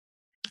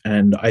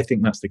 And I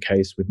think that's the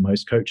case with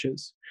most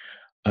coaches.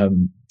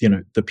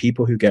 The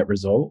people who get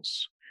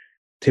results,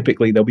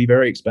 typically they'll be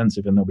very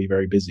expensive and they'll be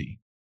very busy.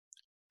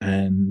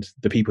 And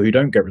the people who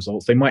don't get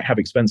results, they might have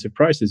expensive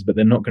prices, but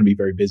they're not going to be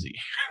very busy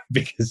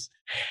because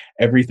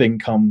everything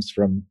comes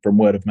from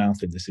word of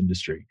mouth in this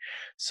industry.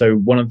 So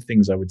one of the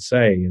things I would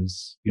say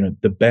is,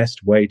 the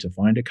best way to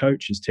find a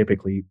coach is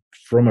typically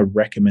from a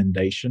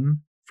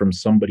recommendation from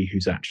somebody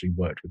who's actually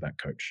worked with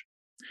that coach.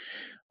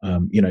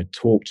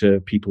 Talk to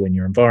people in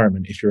your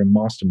environment. If you're in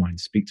mastermind,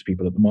 speak to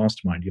people at the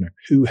mastermind.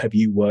 Who have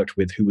you worked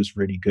with who was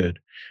really good,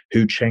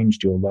 who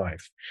changed your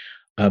life?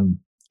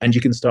 And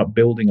you can start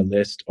building a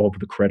list of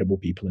the credible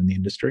people in the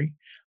industry.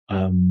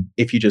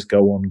 If you just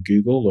go on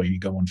Google or you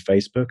go on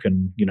Facebook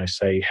and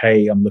say,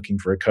 hey, I'm looking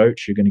for a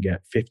coach, you're going to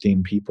get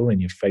 15 people in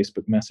your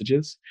Facebook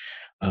messages.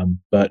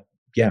 But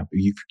yeah,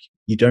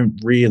 you don't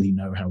really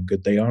know how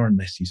good they are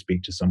unless you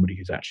speak to somebody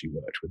who's actually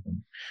worked with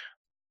them.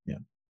 Yeah.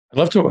 I'd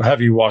love to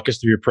have you walk us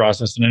through your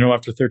process. And I know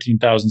after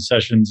 13,000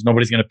 sessions,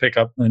 nobody's going to pick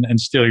up and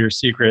steal your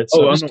secret.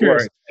 So Oh, I'm I'm just not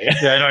curious. worried.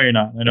 Yeah, I know you're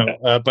not. I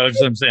know. But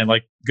I'm saying,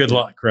 like, good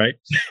luck, right?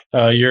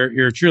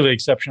 You're truly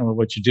exceptional at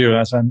what you do.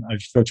 I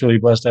feel truly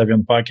blessed to have you on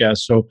the podcast.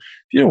 So if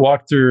you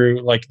walk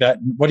through like that,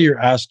 what you're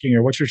asking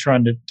or what you're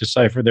trying to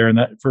decipher there in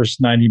that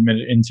first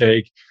 90-minute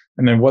intake,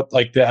 and then what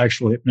like the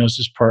actual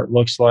hypnosis part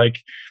looks like.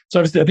 So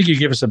obviously, I think you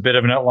give us a bit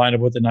of an outline of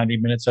what the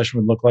 90-minute session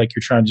would look like.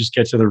 You're trying to just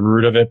get to the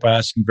root of it by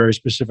asking very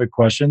specific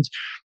questions.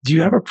 Do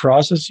you have a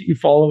process that you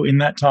follow in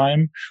that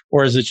time?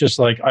 Or is it just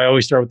like, I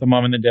always start with the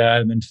mom and the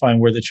dad and then find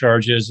where the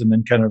charge is and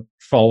then kind of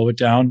follow it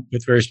down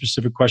with very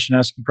specific question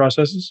asking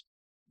processes?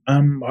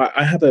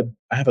 I have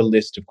a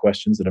list of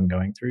questions that I'm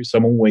going through. So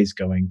I'm always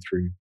going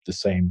through the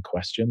same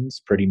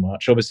questions pretty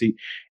much. Obviously,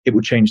 it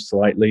will change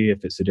slightly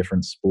if it's a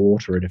different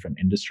sport or a different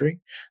industry.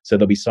 So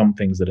there'll be some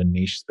things that are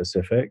niche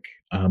specific.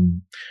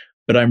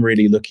 But I'm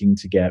really looking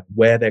to get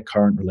where their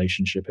current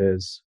relationship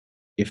is,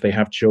 if they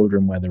have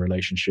children, where the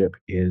relationship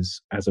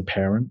is as a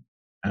parent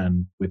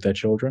and with their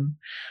children.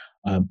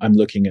 I'm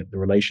looking at the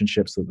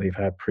relationships that they've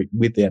had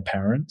with their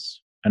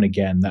parents. And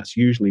again, that's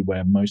usually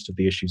where most of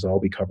the issues I'll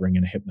be covering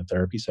in a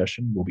hypnotherapy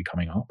session will be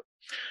coming up.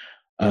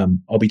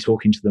 I'll be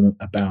talking to them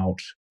about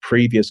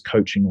previous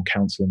coaching or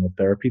counseling or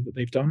therapy that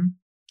they've done,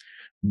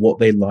 what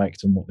they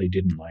liked and what they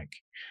didn't like.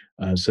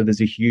 So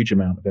there's a huge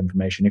amount of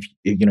information.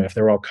 If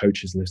there are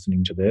coaches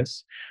listening to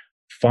this,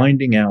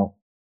 finding out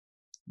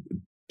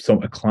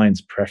a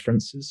client's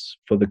preferences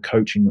for the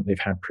coaching that they've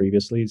had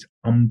previously is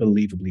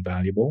unbelievably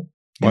valuable.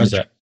 Why is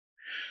that?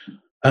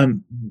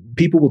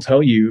 People will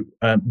tell you,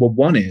 well,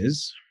 one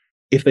is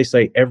if they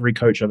say every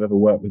coach I've ever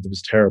worked with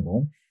was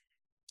terrible,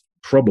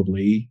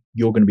 probably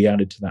you're going to be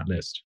added to that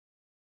list.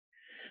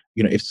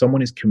 If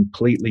someone is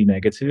completely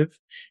negative,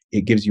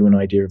 it gives you an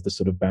idea of the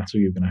sort of battle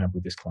you're going to have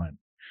with this client.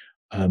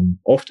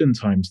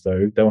 Oftentimes,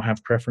 though, they'll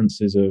have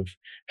preferences of,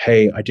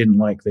 hey, I didn't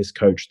like this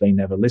coach, they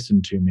never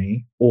listened to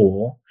me,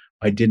 or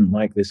I didn't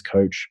like this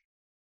coach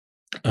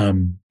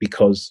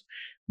because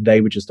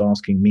they were just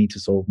asking me to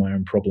solve my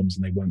own problems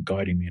and they weren't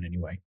guiding me in any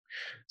way.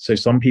 So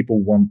some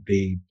people want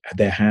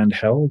their hand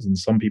held, and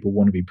some people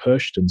want to be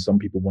pushed, and some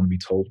people want to be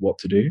told what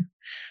to do.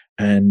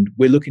 And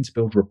we're looking to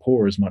build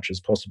rapport as much as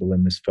possible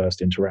in this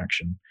first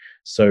interaction.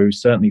 So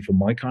certainly for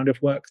my kind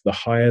of work, the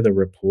higher the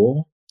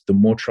rapport, the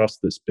more trust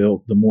that's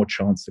built, the more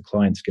chance the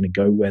client's going to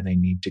go where they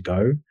need to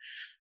go.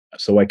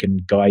 So I can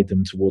guide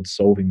them towards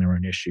solving their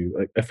own issue.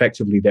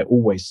 Effectively, they're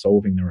always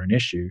solving their own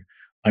issue.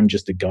 I'm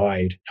just a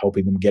guide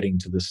helping them getting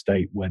to the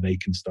state where they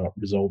can start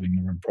resolving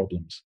their own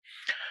problems.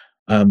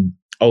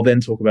 I'll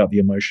then talk about the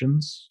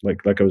emotions, like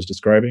I was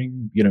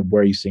describing.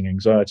 Where are you seeing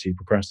anxiety,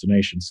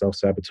 procrastination,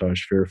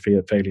 self-sabotage, fear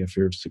of failure,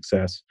 fear of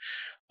success,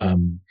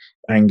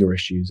 anger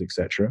issues,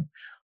 etc.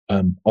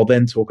 I'll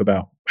then talk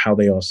about how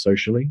they are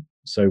socially.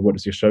 So what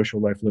does your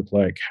social life look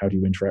like? How do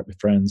you interact with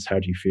friends? How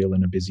do you feel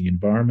in a busy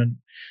environment?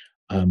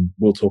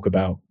 We'll talk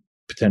about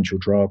potential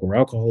drug or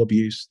alcohol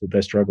abuse that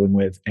they're struggling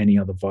with, any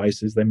other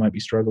vices they might be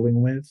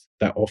struggling with.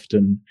 That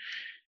often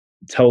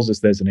tells us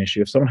there's an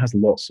issue. If someone has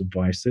lots of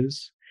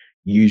vices,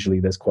 usually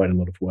there's quite a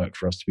lot of work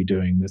for us to be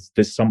doing.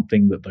 There's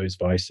something that those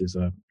vices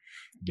are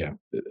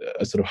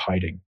sort of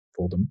hiding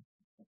for them.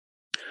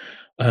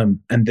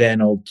 And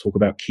then I'll talk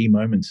about key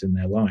moments in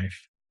their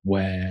life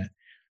where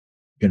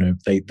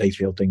they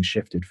feel things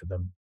shifted for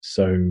them.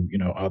 So,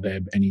 are there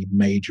any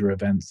major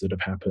events that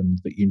have happened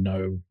that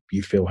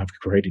you feel have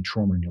created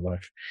trauma in your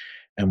life?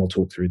 And we'll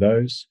talk through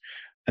those.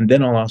 And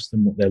then I'll ask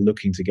them what they're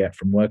looking to get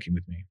from working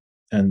with me.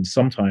 And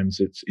sometimes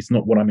it's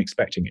not what I'm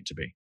expecting it to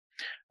be.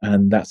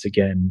 And that's,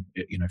 again,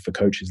 for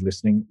coaches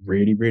listening,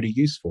 really, really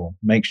useful.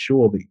 Make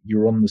sure that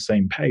you're on the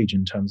same page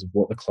in terms of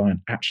what the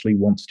client actually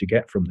wants to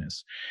get from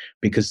this.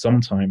 Because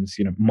sometimes,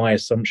 my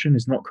assumption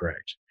is not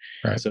correct.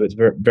 Right. So it's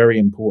very, very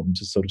important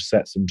to sort of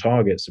set some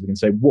targets so we can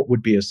say, what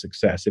would be a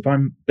success?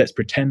 Let's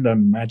pretend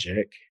I'm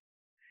magic.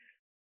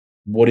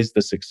 What is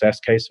the success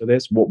case for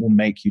this? What will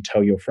make you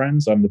tell your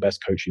friends I'm the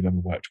best coach you've ever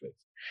worked with?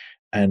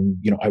 And,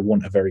 I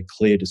want a very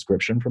clear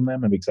description from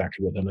them of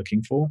exactly what they're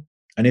looking for.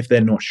 And if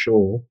they're not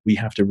sure, we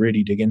have to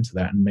really dig into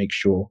that and make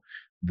sure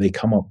they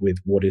come up with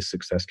what his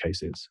success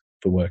case is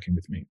for working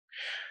with me.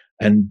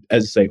 And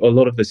as I say, a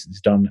lot of this is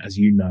done, as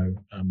you know,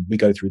 we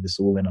go through this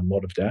all in a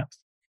lot of depth.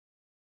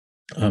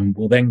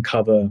 We'll then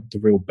cover the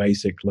real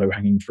basic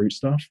low-hanging fruit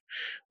stuff,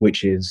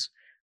 which is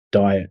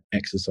diet,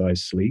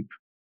 exercise, sleep.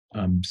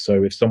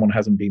 So if someone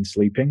hasn't been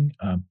sleeping,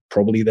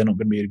 probably they're not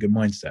going to be in a good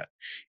mindset.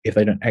 If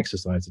they don't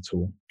exercise at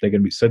all, they're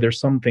going to be. So there's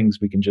some things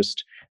we can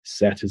just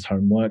set as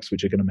homeworks,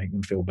 which are going to make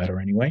them feel better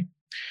anyway.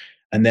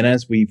 And then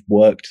as we've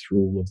worked through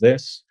all of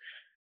this,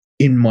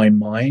 in my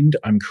mind,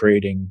 I'm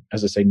creating,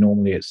 as I say,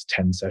 normally it's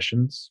 10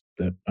 sessions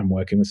that I'm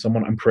working with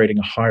someone. I'm creating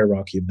a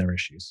hierarchy of their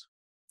issues.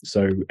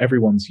 So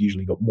everyone's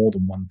usually got more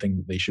than one thing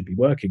that they should be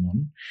working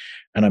on.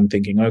 And I'm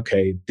thinking,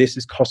 okay, this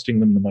is costing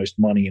them the most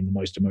money and the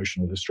most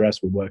emotional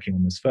distress. We're working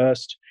on this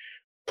first,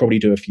 probably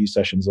do a few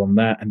sessions on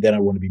that. And then I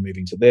want to be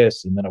moving to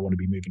this. And then I want to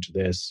be moving to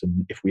this.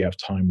 And if we have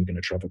time, we're going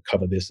to try to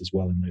cover this as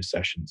well in those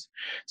sessions.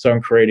 So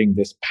I'm creating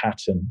this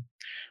pattern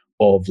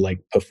of like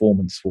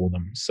performance for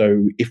them.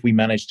 So if we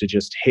manage to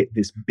just hit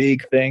this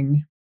big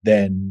thing,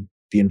 then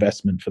the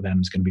investment for them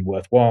is going to be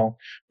worthwhile.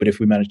 But if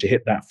we manage to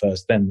hit that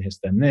first, then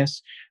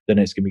this, then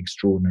it's going to be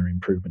extraordinary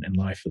improvement in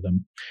life for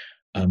them.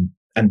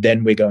 And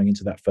then we're going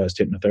into that first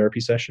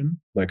hypnotherapy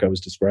session, like I was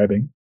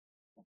describing.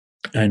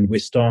 And we're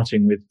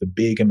starting with the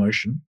big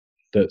emotion.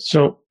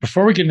 So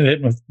before we get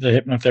into the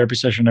hypnotherapy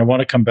session, I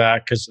want to come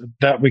back because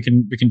that we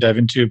can dive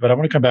into, but I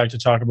want to come back to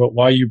talk about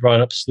why you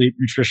brought up sleep,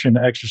 nutrition,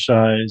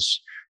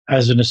 exercise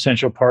as an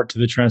essential part to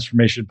the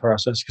transformation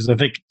process. Because I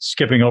think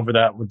skipping over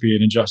that would be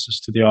an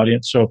injustice to the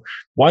audience. So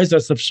why is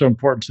that stuff so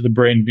important to the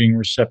brain being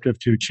receptive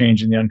to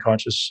change in the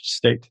unconscious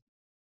state?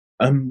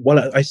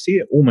 Well, I see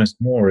it almost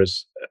more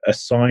as a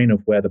sign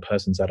of where the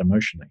person's at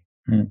emotionally.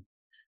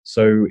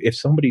 So if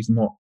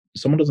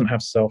someone doesn't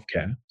have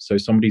self-care, so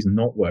somebody's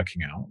not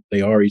working out,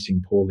 they are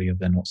eating poorly, or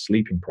they're not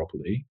sleeping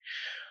properly,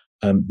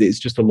 it's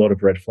just a lot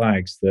of red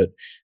flags that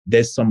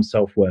there's some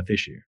self-worth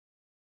issue.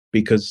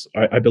 Because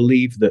I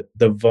believe that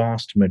the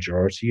vast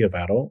majority of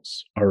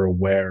adults are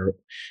aware,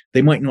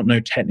 they might not know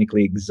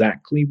technically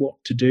exactly what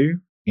to do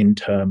in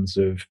terms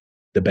of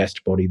the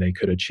best body they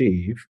could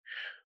achieve,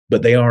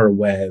 but they are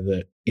aware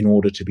that in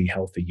order to be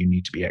healthy, you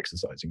need to be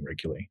exercising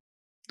regularly.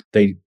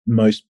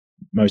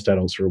 Most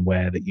adults are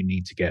aware that you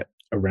need to get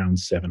around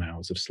 7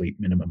 hours of sleep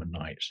minimum a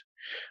night.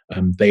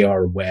 They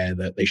are aware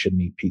that they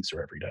shouldn't eat pizza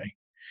every day.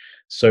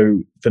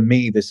 So for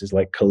me, this is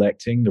like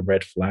collecting the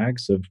red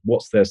flags of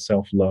what's their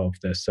self-love,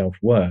 their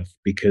self-worth.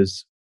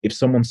 Because if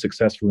someone's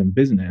successful in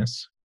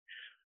business,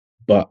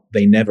 but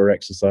they never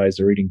exercise,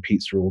 they're eating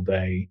pizza all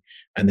day,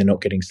 and they're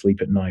not getting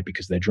sleep at night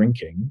because they're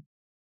drinking,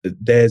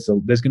 there's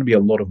going to be a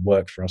lot of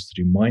work for us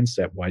to do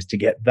mindset-wise to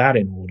get that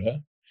in order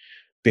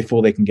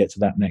before they can get to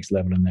that next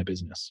level in their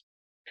business.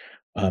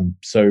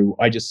 So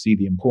I just see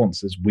the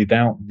importance as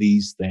without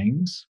these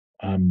things,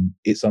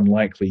 it's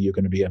unlikely you're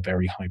going to be a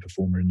very high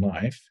performer in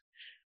life.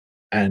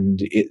 And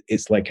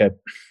it's like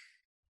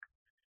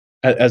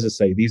as I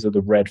say, these are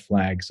the red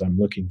flags I'm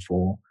looking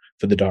for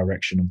the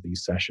direction of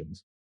these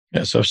sessions.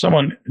 Yeah. So if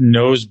someone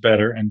knows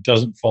better and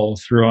doesn't follow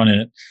through on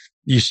it,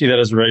 you see that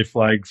as a red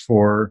flag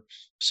for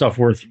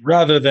self-worth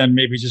rather than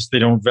maybe just they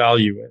don't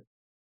value it.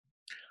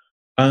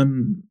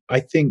 I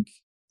think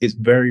it's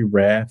very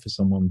rare for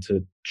someone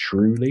to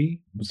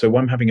truly. So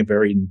I'm having a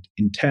very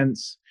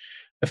intense,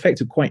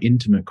 effective, quite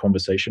intimate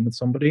conversation with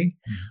somebody.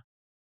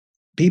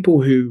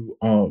 People who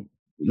are,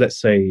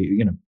 let's say,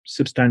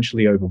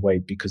 substantially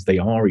overweight because they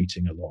are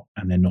eating a lot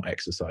and they're not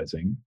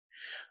exercising.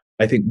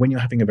 I think when you're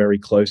having a very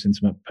close,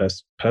 intimate,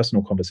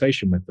 personal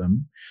conversation with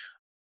them,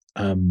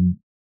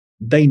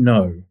 they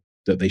know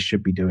that they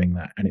should be doing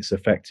that, and it's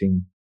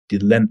affecting the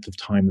length of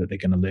time that they're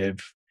going to live,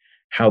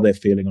 how they're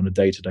feeling on a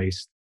day-to-day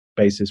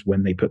basis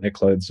when they put their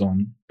clothes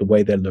on, the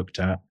way they're looked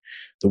at,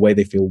 the way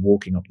they feel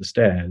walking up the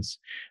stairs.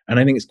 And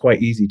I think it's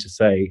quite easy to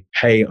say,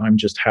 hey, I'm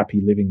just happy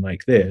living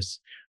like this.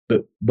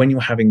 But when you're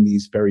having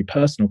these very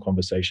personal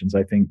conversations,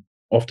 I think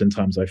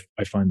oftentimes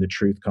I find the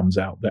truth comes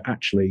out that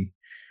actually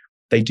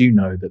they do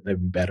know that they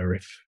would be better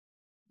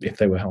if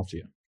they were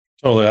healthier.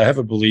 Totally. I have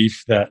a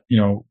belief that,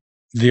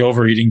 the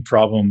overeating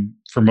problem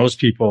for most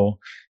people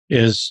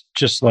is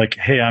just like,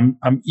 hey, I'm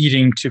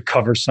eating to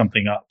cover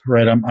something up,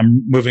 right?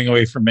 I'm moving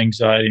away from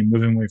anxiety,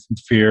 moving away from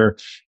fear,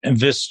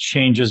 and this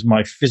changes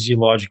my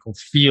physiological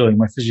feeling,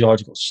 my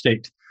physiological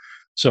state.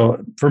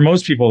 So for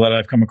most people that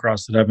I've come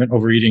across that have an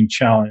overeating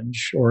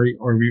challenge or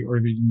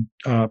eating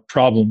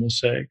problem, we'll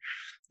say,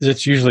 is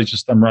it's usually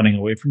just them running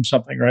away from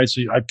something, right?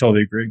 So I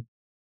totally agree.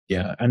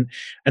 Yeah, and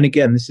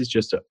again, this is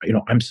just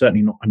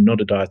I'm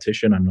not a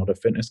dietitian, I'm not a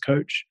fitness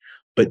coach,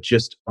 but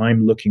just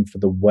I'm looking for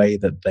the way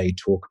that they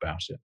talk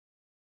about it.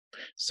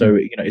 So,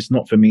 it's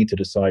not for me to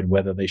decide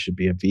whether they should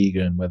be a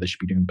vegan, whether they should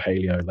be doing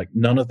paleo. Like,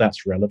 none of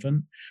that's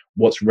relevant.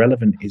 What's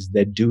relevant is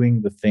they're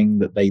doing the thing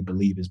that they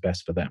believe is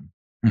best for them.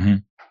 Mm-hmm.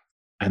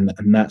 And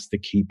that's the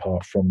key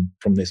part from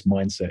this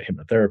mindset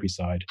hypnotherapy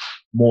side,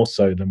 more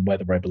so than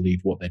whether I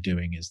believe what they're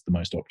doing is the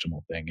most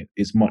optimal thing.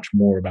 It's much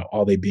more about,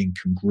 are they being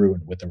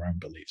congruent with their own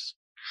beliefs?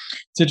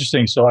 It's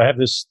interesting. So I have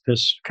this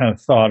kind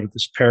of thought,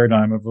 this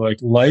paradigm of like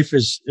life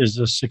is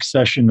a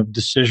succession of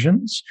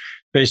decisions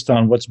based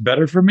on what's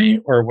better for me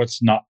or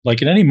what's not.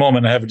 Like at any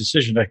moment I have a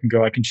decision, I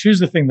can choose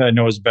the thing that I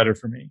know is better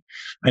for me.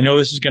 I know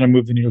this is going to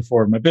move the needle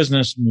forward in my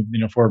business, move the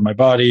needle forward in my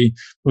body,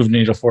 move the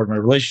needle forward in my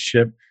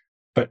relationship.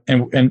 But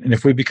and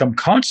if we become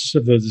conscious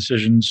of those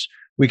decisions,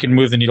 we can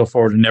move the needle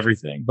forward in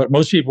everything. But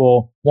most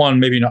people, one,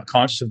 maybe not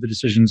conscious of the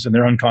decisions and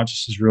their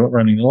unconscious is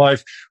running their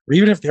life. Or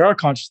even if they are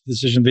conscious of the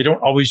decision, they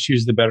don't always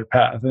choose the better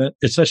path. And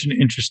it's such an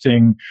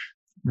interesting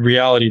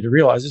reality to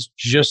realize. It's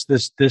just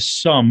this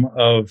sum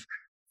of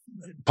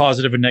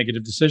positive and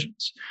negative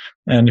decisions.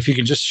 And if you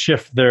can just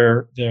shift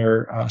their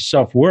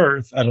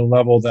self-worth at a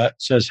level that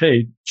says,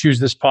 hey, choose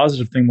this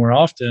positive thing more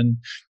often,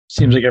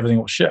 seems like everything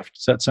will shift.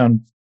 Does that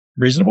sound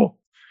reasonable?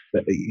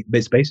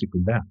 It's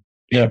basically that.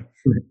 Yeah.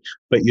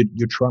 But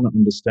you're trying to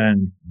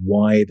understand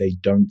why they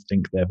don't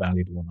think they're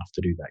valuable enough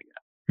to do that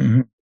yet.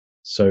 Mm-hmm.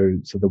 So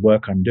the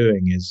work I'm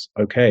doing is,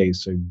 okay,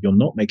 so you're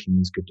not making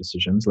these good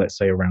decisions, let's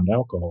say around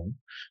alcohol.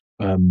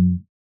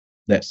 Um,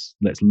 let's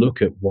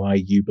look at why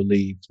you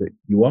believe that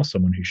you are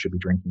someone who should be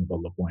drinking a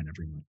bottle of wine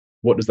every night.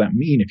 What does that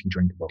mean if you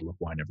drink a bottle of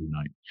wine every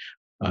night?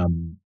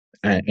 Um,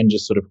 and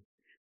just sort of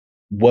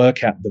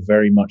work at the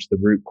very much the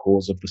root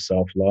cause of the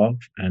self-love,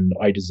 and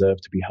I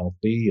deserve to be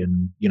healthy.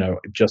 And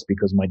just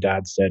because my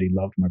dad said he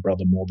loved my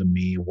brother more than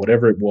me, or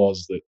whatever it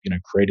was that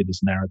created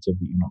this narrative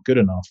that you're not good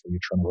enough or you're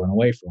trying to run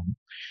away from.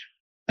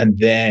 And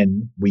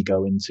then we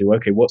go into,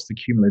 okay, what's the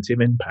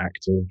cumulative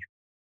impact of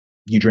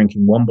you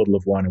drinking one bottle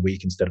of wine a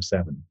week instead of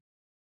seven?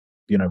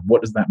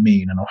 What does that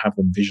mean? And I'll have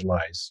them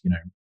visualize,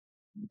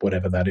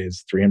 whatever that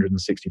is,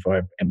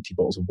 365 empty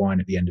bottles of wine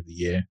at the end of the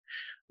year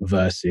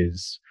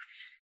versus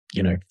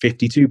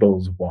 52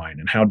 bottles of wine,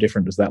 and how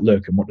different does that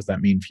look, and what does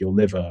that mean for your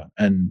liver,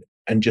 and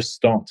just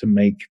start to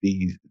make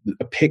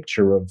a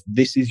picture of,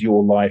 this is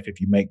your life if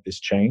you make this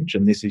change,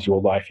 and this is your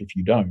life if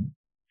you don't.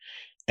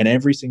 And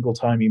every single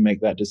time you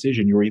make that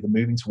decision, you're either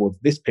moving towards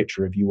this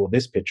picture of you or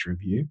this picture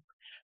of you.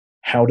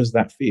 How does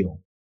that feel?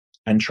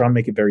 And try and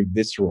make it very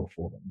visceral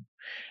for them.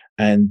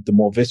 And the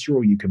more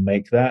visceral you can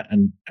make that,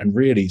 and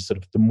really sort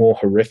of the more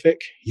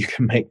horrific you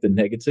can make the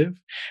negative,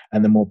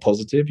 and the more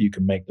positive you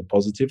can make the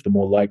positive, the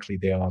more likely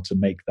they are to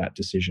make that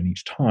decision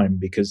each time,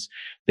 because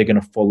they're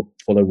going to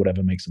follow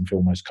whatever makes them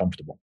feel most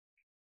comfortable.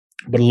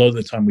 But a lot of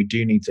the time we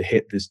do need to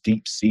hit this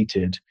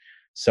deep-seated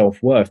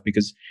self-worth,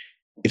 because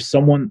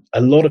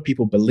a lot of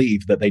people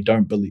believe that they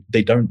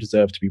don't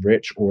deserve to be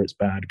rich, or it's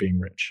bad being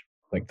rich.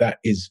 Like, that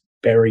is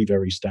very,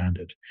 very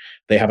standard.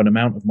 They have an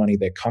amount of money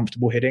they're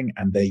comfortable hitting,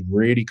 and they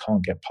really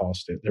can't get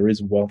past it. There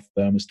is a wealth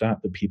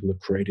thermostat that people have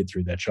created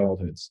through their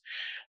childhoods.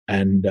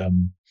 And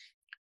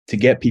to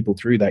get people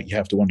through that, you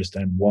have to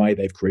understand why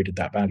they've created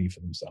that value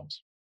for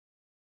themselves.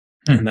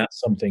 And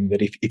that's something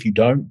that if you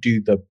don't do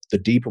the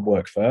deeper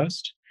work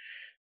first,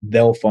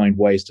 they'll find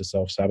ways to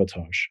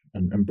self-sabotage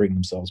and bring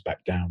themselves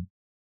back down.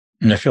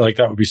 And I feel like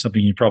that would be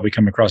something you probably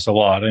come across a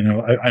lot.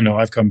 I know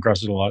I've come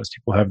across it a lot, as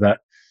people have that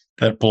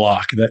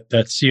block,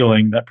 that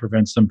ceiling that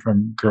prevents them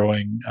from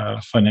growing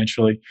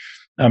financially.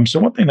 So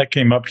one thing that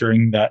came up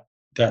during that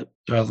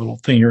little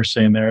thing you were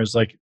saying there is,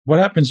 like, what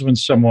happens when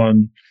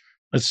someone,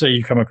 let's say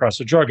you come across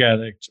a drug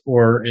addict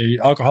or a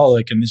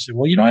alcoholic, and they say,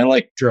 well, I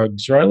like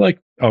drugs or I like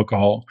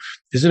alcohol.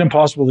 Is it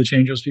impossible to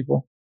change those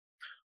people?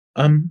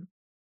 One,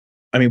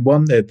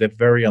 they're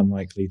very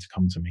unlikely to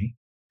come to me.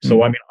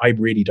 So, I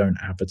really don't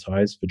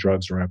advertise for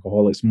drugs or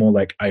alcohol. It's more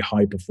like a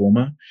high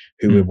performer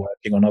who are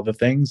working on other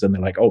things, and they're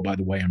like, oh, by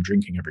the way, I'm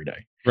drinking every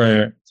day.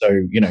 Right.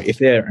 So, if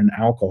they're an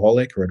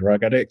alcoholic or a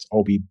drug addict,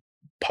 I'll be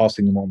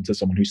passing them on to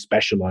someone who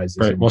specializes.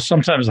 Right. Well,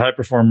 sometimes high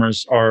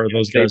performers are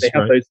those guys. They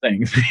have those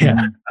things.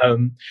 Yeah.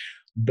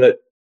 But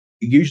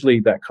usually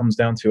that comes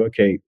down to,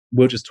 okay,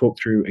 we'll just talk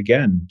through,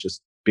 again,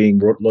 just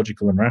being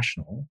logical and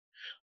rational.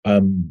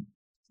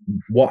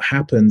 What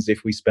happens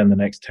if we spend the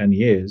next 10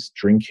 years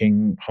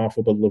drinking half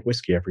a bottle of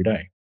whiskey every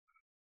day?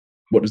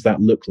 What does that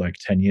look like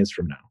 10 years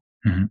from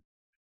now?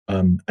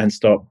 And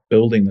start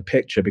building the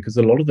picture, because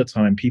a lot of the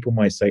time people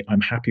might say, I'm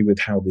happy with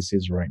how this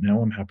is right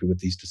now. I'm happy with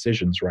these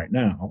decisions right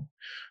now.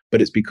 But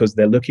it's because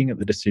they're looking at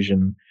the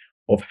decision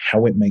of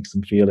how it makes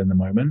them feel in the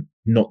moment,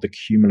 not the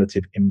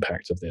cumulative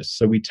impact of this.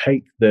 So we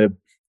take the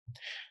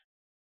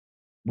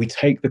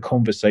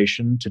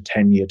conversation to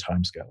 10-year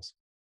timescales.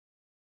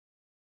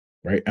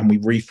 Right. And we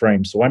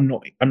reframe. So I'm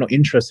not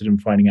interested in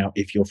finding out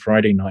if your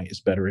Friday night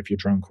is better if you're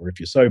drunk or if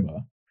you're sober.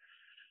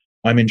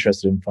 I'm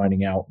interested in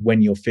finding out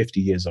when you're 50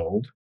 years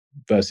old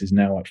versus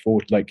now at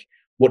 40. Like,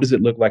 what does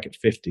it look like at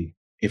 50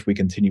 if we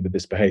continue with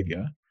this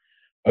behavior?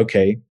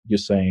 Okay, you're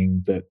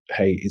saying that,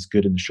 hey, it's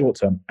good in the short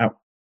term. At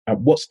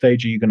what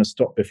stage are you going to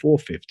stop before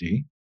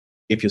 50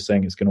 if you're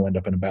saying it's going to end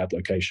up in a bad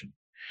location?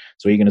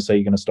 So are you going to say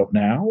you're going to stop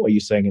now? Or are you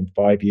saying in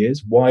 5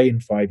 years? Why in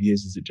 5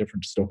 years is it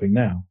different to stopping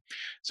now?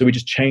 So we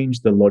just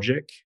change the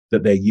logic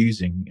that they're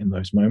using in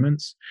those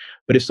moments.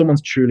 But if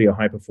someone's truly a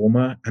high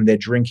performer and they're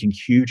drinking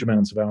huge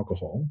amounts of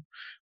alcohol,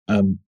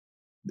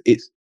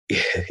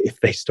 if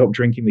they stop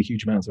drinking the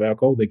huge amounts of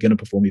alcohol, they're going to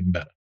perform even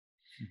better.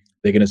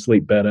 They're going to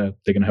sleep better.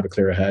 They're going to have a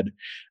clearer head.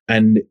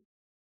 And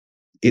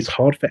it's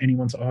hard for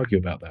anyone to argue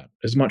about that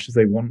as much as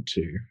they want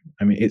to.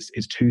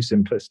 It's too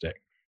simplistic.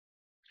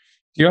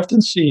 Do you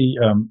often see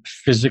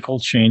physical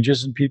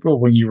changes in people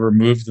when you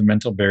remove the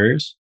mental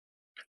barriers?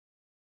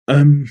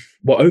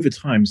 Well, over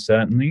time,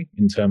 certainly,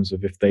 in terms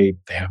of if they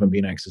haven't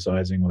been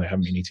exercising or they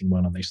haven't been eating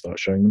well and they start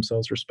showing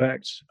themselves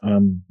respect.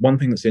 One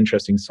thing that's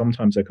interesting,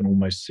 sometimes I can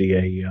almost see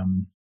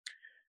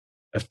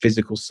a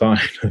physical sign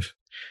of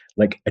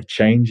like a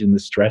change in the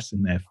stress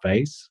in their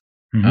face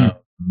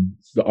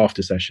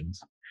after sessions.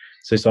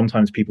 So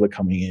sometimes people are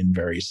coming in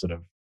very sort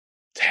of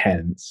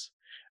tense,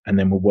 and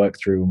then we'll work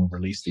through and we'll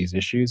release these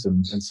issues.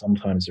 And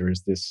sometimes there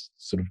is this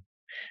sort of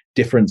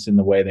difference in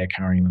the way they're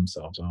carrying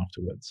themselves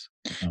afterwards.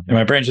 And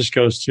my brain just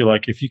goes to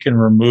like, if you can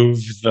remove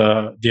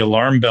the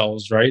alarm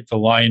bells, right? The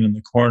lion in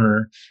the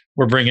corner,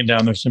 we're bringing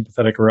down their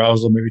sympathetic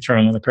arousal, maybe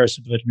turning on the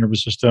parasympathetic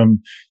nervous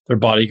system. Their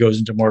body goes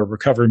into more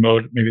recovery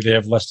mode. Maybe they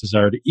have less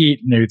desire to eat.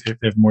 Maybe they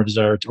have more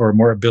desire to, or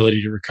more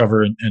ability to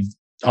recover and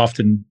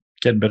often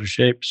get in better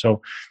shape. So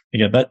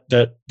again,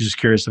 that just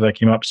curious if that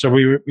came up. So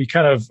we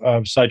kind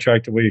of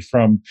sidetracked away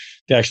from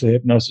the actual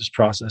hypnosis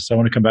process. So I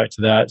want to come back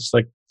to that. It's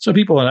like, so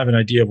people have an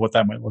idea of what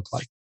that might look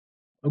like.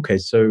 Okay,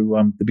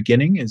 so the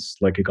beginning is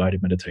like a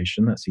guided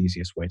meditation. That's the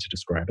easiest way to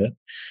describe it.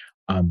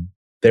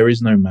 There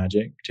is no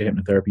magic to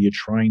hypnotherapy.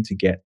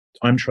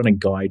 I'm trying to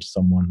guide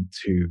someone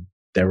to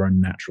their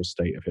own natural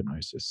state of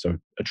hypnosis. So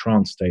a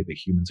trance state that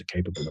humans are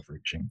capable of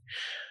reaching.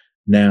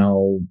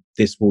 Now,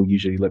 this will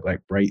usually look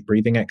like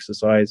breathing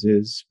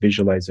exercises,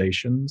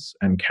 visualizations,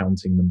 and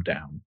counting them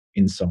down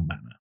in some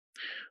manner.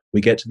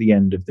 We get to the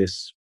end of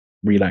this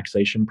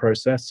relaxation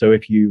process. So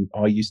if you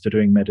are used to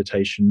doing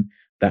meditation,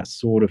 that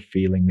sort of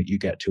feeling that you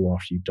get to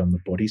after you've done the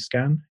body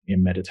scan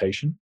in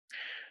meditation.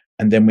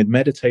 And then with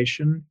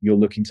meditation, you're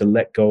looking to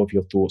let go of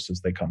your thoughts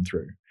as they come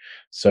through.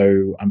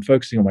 So I'm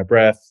focusing on my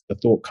breath. The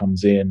thought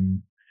comes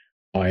in.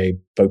 I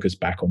focus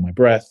back on my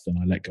breath and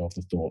I let go of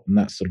the thought. And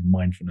that's sort of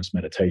mindfulness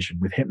meditation.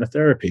 With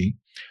hypnotherapy,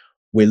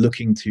 we're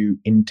looking to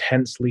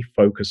intensely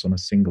focus on a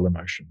single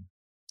emotion.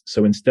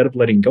 So instead of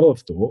letting go of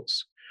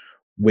thoughts,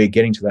 we're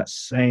getting to that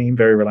same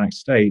very relaxed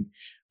state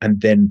and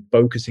then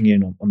focusing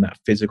in on that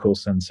physical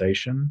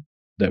sensation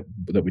that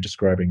we're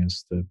describing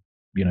as the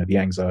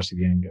anxiety,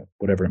 the anger,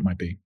 whatever it might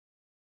be.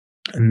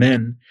 And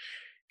then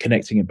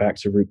connecting it back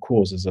to root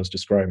cause as I was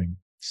describing.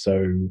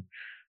 So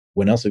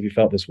when else have you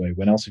felt this way?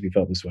 When else have you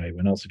felt this way?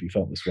 When else have you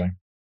felt this way?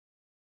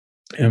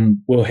 And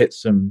we'll hit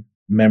some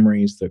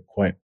memories that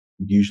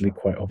usually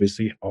quite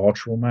obviously are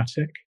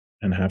traumatic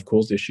and have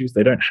caused issues.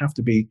 They don't have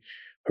to be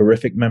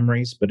horrific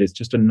memories, but it's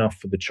just enough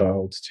for the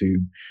child to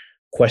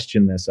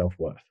question their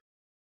self-worth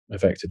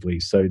effectively.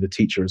 So the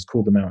teacher has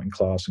called them out in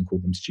class and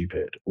called them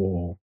stupid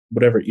or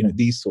whatever,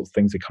 these sort of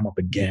things that come up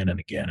again and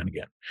again and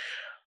again.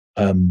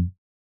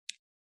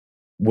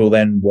 We'll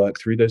then work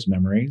through those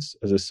memories,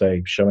 as I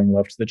say, showing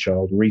love to the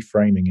child,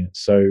 reframing it.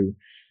 So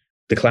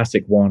the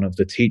classic one of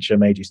the teacher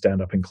made you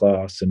stand up in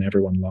class and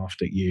everyone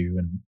laughed at you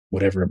and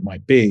whatever it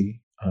might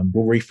be,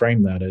 we'll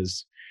reframe that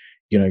as,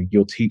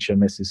 your teacher,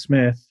 Mrs.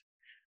 Smith,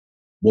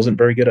 wasn't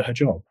very good at her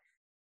job.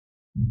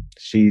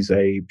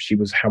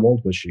 How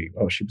old was she?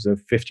 Oh, she was a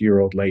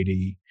 50-year-old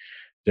lady.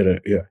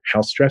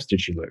 How stressed did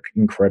she look?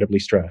 Incredibly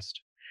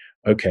stressed.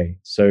 Okay,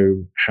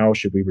 so how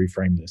should we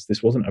reframe this?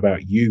 This wasn't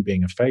about you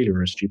being a failure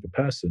or a stupid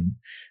person.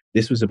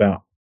 This was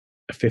about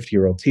a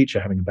 50-year-old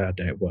teacher having a bad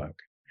day at work,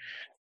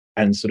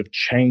 and sort of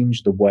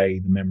change the way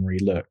the memory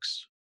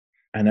looks.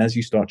 And as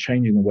you start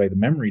changing the way the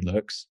memory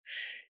looks,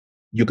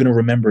 you're going to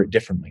remember it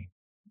differently.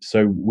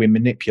 So we're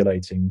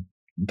manipulating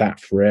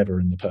that forever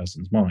in the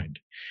person's mind.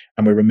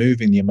 And we're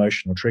removing the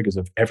emotional triggers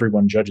of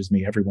everyone judges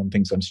me, everyone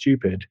thinks I'm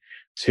stupid,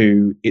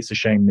 to it's a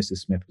shame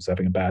Mrs. Smith was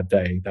having a bad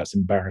day. That's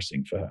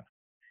embarrassing for her.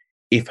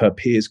 If her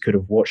peers could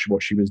have watched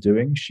what she was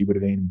doing, she would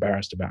have been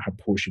embarrassed about how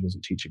poor she was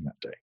at teaching that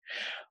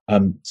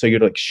day. So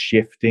you're like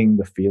shifting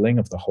the feeling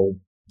of the whole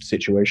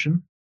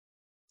situation.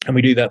 And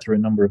we do that through a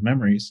number of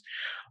memories.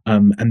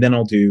 And then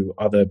I'll do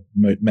other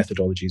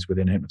methodologies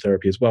within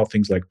hypnotherapy as well,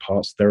 things like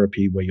parts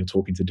therapy, where you're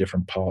talking to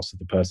different parts of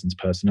the person's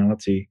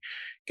personality,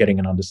 getting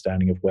an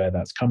understanding of where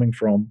that's coming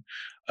from,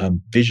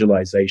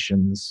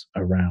 visualizations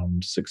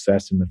around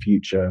success in the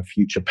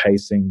future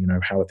pacing,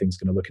 how are things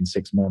going to look in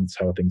 6 months?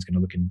 How are things going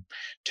to look in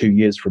 2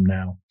 years from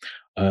now?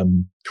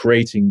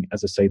 Creating,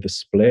 as I say, the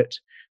split.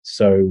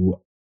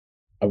 So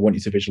I want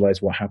you to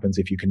visualize what happens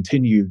if you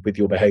continue with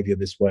your behavior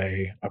this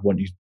way. I want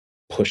you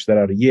push that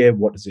out a year.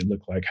 What does it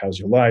look like? How's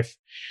your life?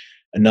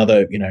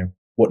 Another,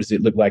 what does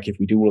it look like if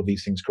we do all of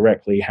these things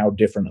correctly? How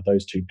different are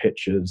those two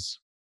pictures?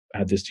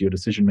 Add this to your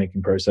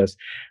decision-making process.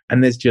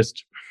 And there's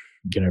just,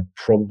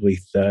 probably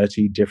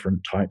 30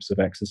 different types of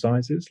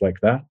exercises like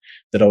that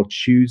I'll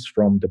choose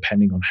from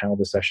depending on how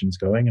the session's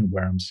going and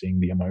where I'm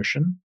seeing the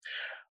emotion.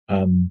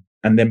 And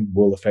then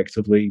we'll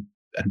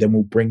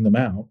bring them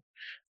out.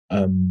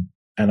 And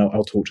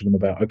I'll talk to them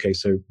about, okay,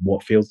 so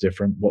what feels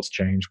different? What's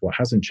changed? What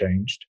hasn't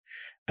changed?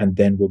 And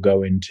then we'll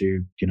go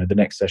into, the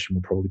next session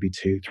will probably be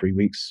 2-3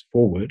 weeks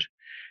forward.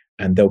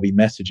 And they'll be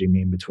messaging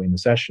me in between the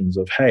sessions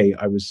of, hey,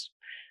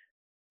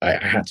 I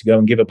had to go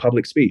and give a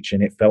public speech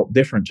and it felt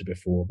different to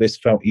before. This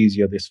felt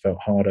easier, this felt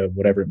harder,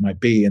 whatever it might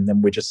be. And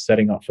then we're just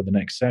setting up for the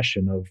next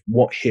session of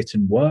what hit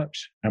and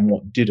worked and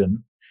what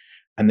didn't.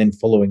 And then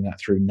following that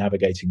through,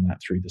 navigating that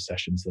through the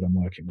sessions that I'm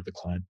working with the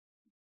client.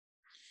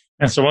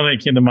 And so one thing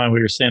came to mind when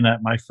you were saying that,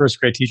 my first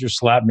grade teacher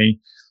slapped me.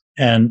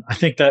 And I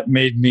think that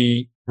made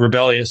me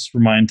rebellious for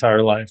my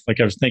entire life. Like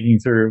I was thinking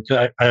through,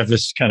 I have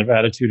this kind of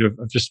attitude of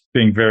just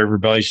being very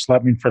rebellious. She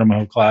slapped me in front of my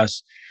whole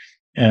class.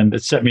 And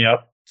it set me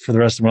up for the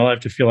rest of my life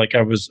to feel like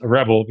I was a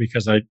rebel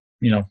because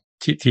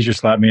teacher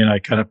slapped me and I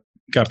kind of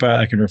got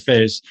back in her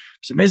face.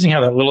 It's amazing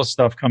how that little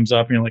stuff comes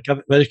up and you're like,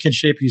 that can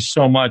shape you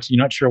so much.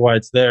 You're not sure why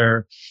it's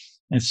there.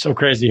 It's so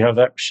crazy how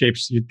that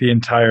shapes the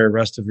entire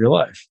rest of your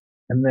life.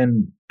 And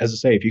then, as I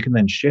say, if you can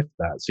then shift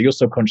that, so your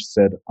subconscious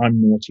said,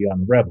 I'm naughty,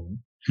 I'm a rebel.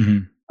 Mm-hmm.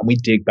 And we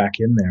dig back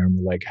in there and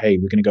we're like, hey,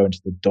 we're going to go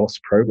into the DOS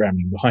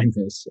programming behind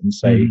this and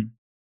say, Mm-hmm.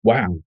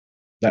 wow,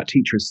 that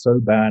teacher is so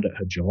bad at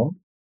her job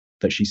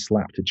that she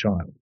slapped a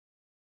child.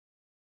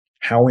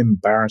 How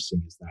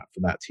embarrassing is that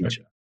for that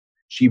teacher?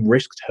 She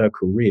risked her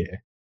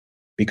career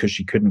because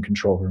she couldn't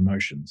control her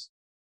emotions.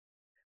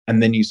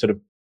 And then you sort of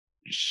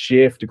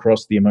shift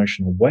across the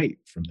emotional weight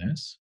from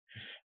this.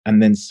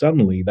 And then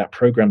suddenly that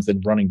program's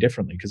then running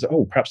differently because,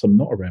 oh, perhaps I'm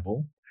not a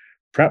rebel.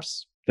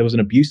 Perhaps there was an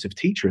abusive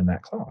teacher in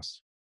that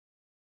class.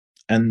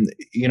 And,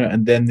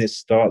 and then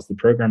the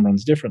program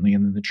runs differently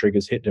and then the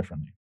triggers hit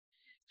differently.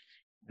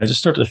 I just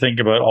start to think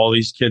about all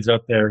these kids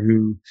out there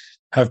who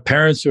have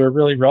parents who are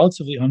really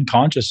relatively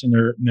unconscious in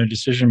their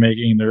decision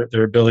making,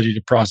 their ability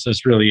to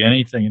process really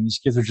anything, and these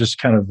kids are just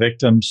kind of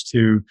victims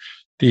to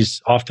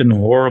these often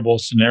horrible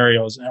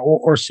scenarios,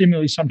 or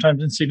seemingly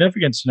sometimes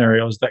insignificant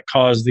scenarios that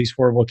cause these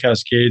horrible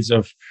cascades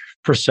of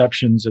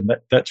perceptions and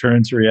that turn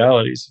into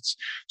realities. It's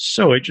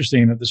so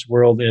interesting that this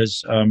world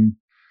is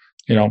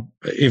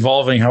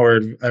evolving however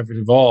it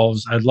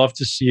evolves. I'd love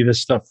to see this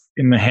stuff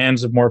in the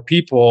hands of more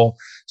people.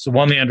 So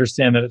one, they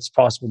understand that it's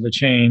possible to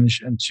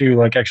change, and two,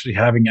 like actually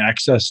having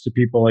access to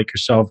people like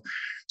yourself.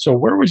 So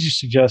where would you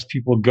suggest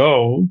people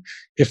go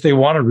if they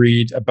want to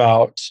read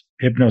about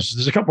hypnosis?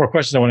 There's a couple more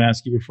questions I want to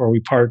ask you before we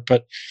part,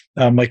 but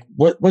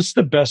what's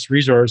the best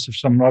resource if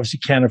someone obviously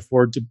can't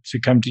afford to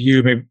come to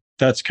you? Maybe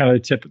that's kind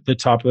of the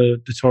top of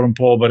the totem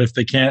pole. But if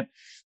they can't,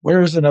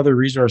 where is another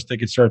resource they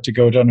could start to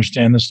go to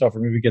understand this stuff or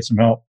maybe get some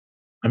help?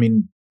 I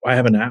mean, I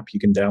have an app you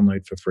can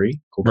download for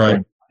free called Right.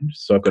 Crime Mind.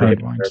 So I've got Crime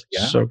a Mind.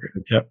 hypnotherapy app. So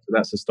good. Yep. So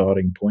that's the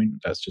starting point.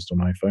 That's just on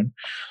iPhone.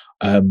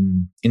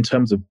 In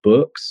terms of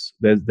books,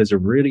 there's a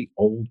really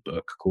old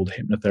book called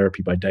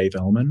Hypnotherapy by Dave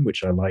Ellman,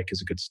 which I like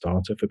as a good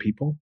starter for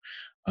people.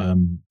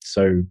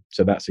 So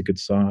that's a good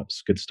start.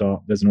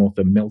 There's an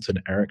author,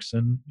 Milton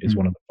Erickson, is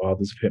one of the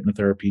fathers of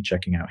hypnotherapy.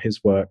 Checking out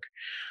his work.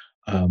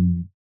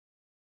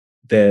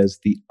 There's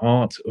The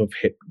Art of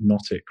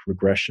Hypnotic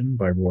Regression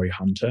by Roy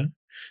Hunter.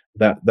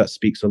 That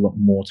speaks a lot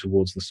more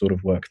towards the sort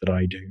of work that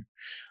I do.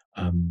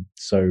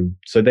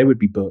 So they would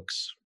be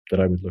books that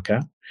I would look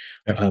at.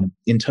 Okay.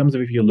 In terms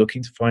of if you're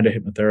looking to find a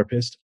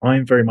hypnotherapist,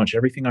 I'm very much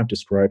everything I've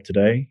described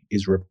today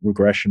is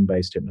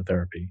regression-based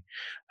hypnotherapy.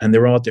 And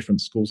there are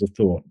different schools of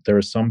thought. There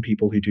are some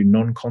people who do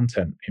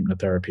non-content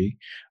hypnotherapy,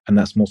 and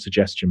that's more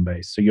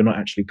suggestion-based. So you're not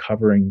actually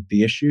covering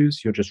the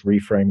issues, you're just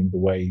reframing the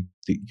way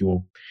that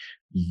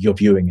you're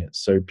viewing it.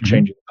 So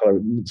changing the color,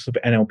 sort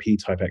of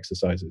NLP type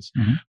exercises.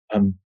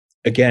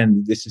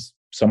 Again,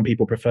 some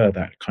people prefer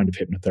that kind of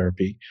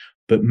hypnotherapy,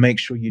 but make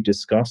sure you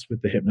discuss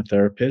with the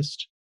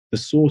hypnotherapist the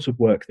sort of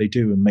work they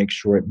do and make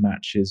sure it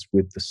matches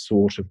with the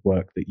sort of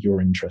work that you're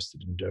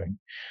interested in doing.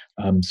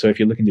 So if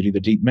you're looking to do the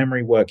deep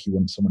memory work, you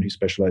want someone who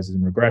specializes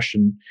in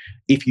regression.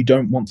 If you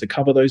don't want to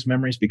cover those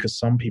memories because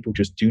some people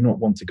just do not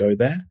want to go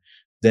there,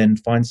 then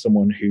find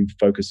someone who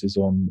focuses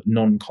on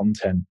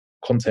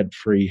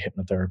content-free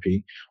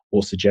hypnotherapy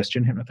or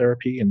suggestion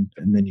hypnotherapy, and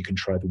then you can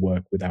try the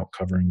work without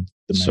covering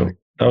the memory. So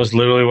that was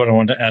literally what I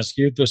wanted to ask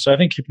you. So I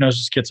think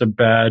hypnosis gets a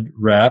bad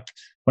rap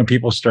when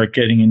people start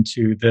getting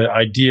into the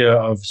idea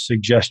of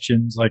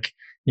suggestions. Like,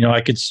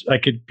 I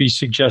could be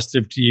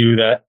suggestive to you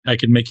that I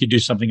could make you do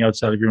something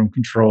outside of your own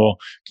control.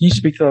 Can you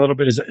speak to that a little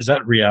bit? Is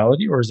that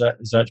reality, or is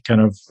that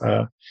kind of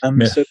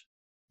myth? So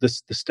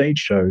the stage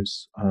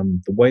shows,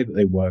 the way that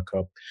they work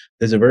up,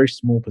 there's a very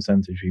small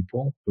percentage of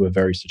people who are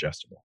very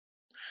suggestible.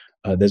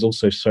 There's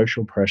also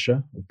social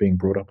pressure of being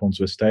brought up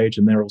onto a stage,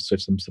 and there are also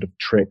some sort of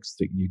tricks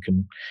that you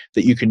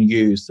can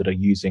use that are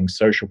using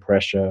social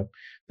pressure,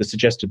 the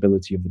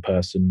suggestibility of the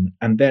person,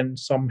 and then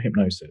some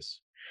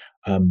hypnosis.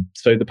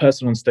 So the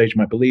person on stage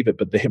might believe it,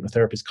 but the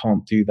hypnotherapist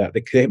can't do that.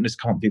 The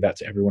hypnotist can't do that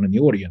to everyone in the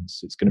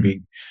audience. It's going to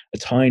be a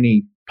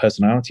tiny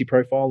personality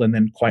profile, and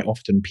then quite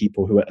often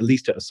people who are at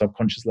least at a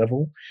subconscious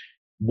level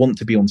want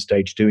to be on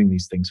stage doing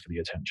these things for the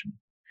attention.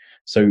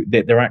 So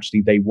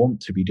they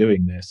want to be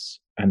doing this,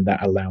 and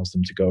that allows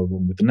them to go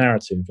along with the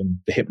narrative, and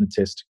the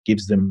hypnotist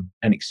gives them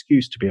an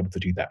excuse to be able to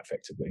do that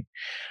effectively.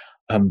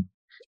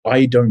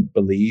 I don't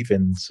believe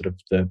in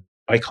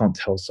I can't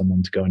tell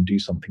someone to go and do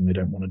something they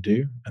don't want to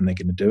do, and they're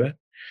going to do it.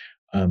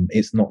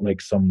 It's not like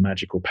some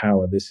magical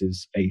power. This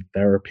is a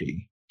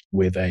therapy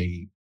with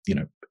a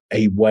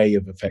way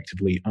of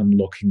effectively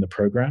unlocking the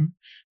program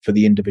for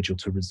the individual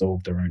to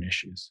resolve their own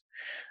issues.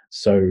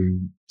 So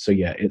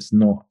yeah, it's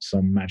not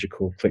some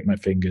magical click my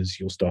fingers,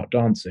 you'll start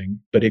dancing.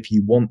 But if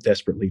you want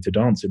desperately to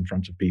dance in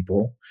front of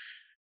people,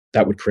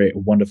 that would create a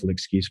wonderful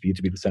excuse for you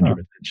to be the center of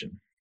attention.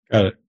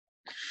 Got it.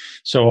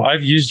 So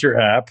I've used your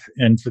app,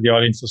 and for the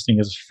audience listening,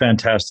 it's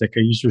fantastic. I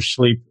use your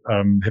sleep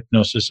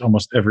hypnosis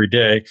almost every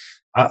day.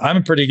 I'm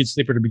a pretty good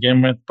sleeper to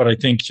begin with, but I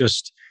think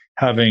just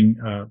having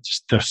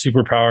just the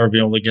superpower of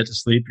being able to get to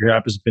sleep, your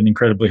app has been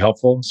incredibly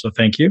helpful. So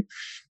thank you.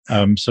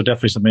 So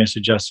definitely something I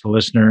suggest to the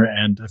listener.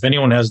 And if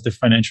anyone has the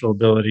financial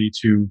ability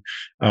to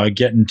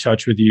get in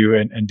touch with you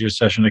and do a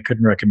session, I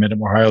couldn't recommend it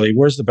more highly.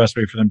 Where's the best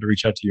way for them to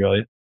reach out to you,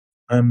 Elliot?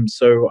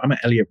 So I'm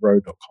at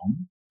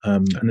elliotrowe.com,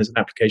 and there's an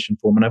application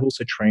form. And I've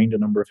also trained a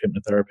number of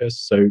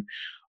hypnotherapists. So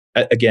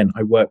again,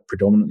 I work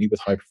predominantly with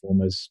high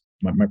performers.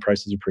 My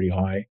prices are pretty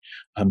high,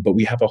 but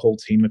we have a whole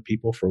team of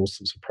people for all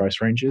sorts of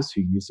price ranges who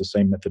use the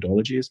same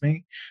methodology as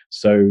me.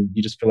 So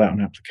you just fill out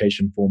an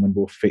application form and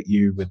we'll fit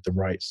you with the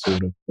right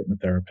sort of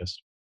hypnotherapist.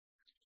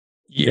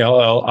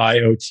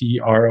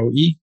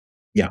 ELLIOTROE?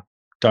 Yeah.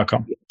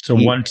 .com. So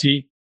one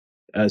T?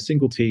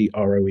 Single T,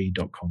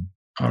 ROE.com.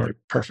 All right,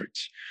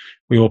 perfect.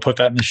 We will put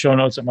that in the show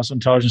notes at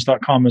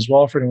muscleintelligence.com as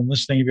well for anyone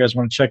listening. If you guys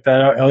want to check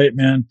that out, Elliot,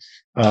 man,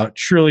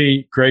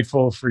 truly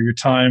grateful for your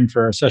time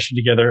for our session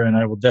together. And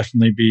I will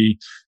definitely be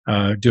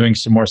doing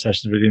some more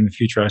sessions with you in the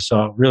future. I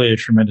saw really a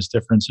tremendous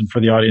difference. And for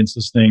the audience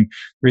listening,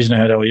 the reason I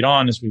had Elliot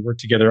on is we worked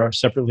together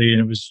separately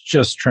and it was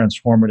just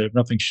transformative,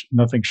 nothing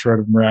short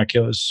of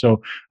miraculous.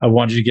 So I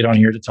wanted you to get on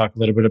here to talk a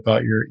little bit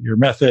about your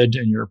method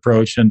and your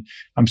approach. And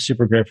I'm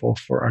super grateful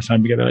for our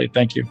time together, Elliot.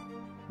 Thank you.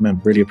 Man,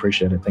 really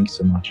appreciate it. Thank you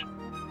so much.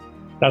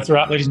 That's a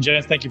wrap, ladies and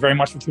gents. Thank you very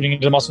much for tuning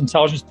into the Muscle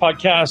Intelligence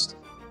Podcast.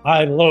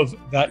 I love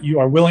that you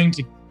are willing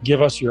to give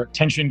us your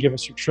attention, give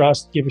us your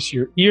trust, give us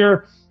your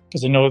ear,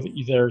 because I know that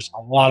there's a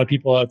lot of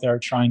people out there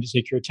trying to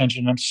take your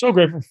attention. I'm so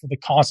grateful for the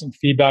constant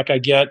feedback I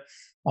get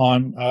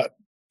on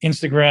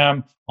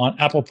Instagram, on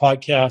Apple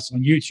Podcasts,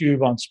 on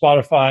YouTube, on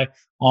Spotify,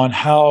 on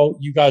how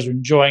you guys are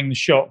enjoying the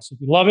show. So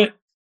if you love it,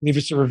 leave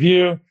us a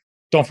review.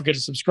 Don't forget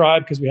to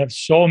subscribe because we have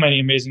so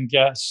many amazing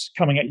guests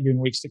coming at you in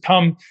weeks to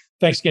come.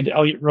 Thanks again to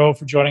Elliot Rowe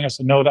for joining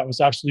us. I know that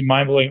was absolutely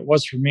mind-blowing. It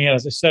was for me. And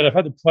as I said, I've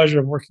had the pleasure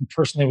of working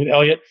personally with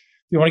Elliot. If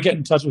you want to get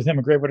in touch with him,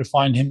 a great way to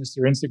find him is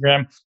through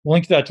Instagram. We'll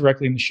link to that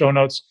directly in the show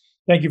notes.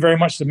 Thank you very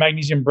much to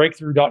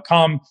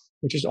magnesiumbreakthrough.com,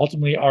 which is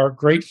ultimately our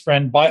great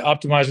friend by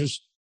Optimizers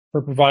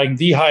for providing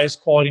the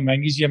highest quality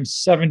magnesium,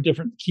 7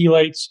 different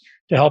chelates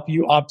to help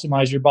you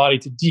optimize your body,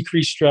 to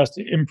decrease stress,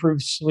 to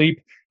improve sleep,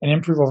 and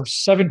improve over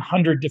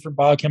 700 different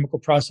biochemical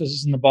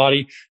processes in the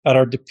body that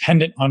are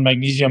dependent on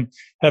magnesium.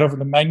 Head over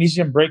to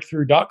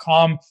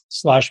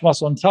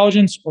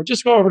magnesiumbreakthrough.com/muscle-intelligence, or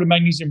just go over to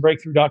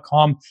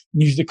magnesiumbreakthrough.com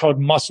and use the code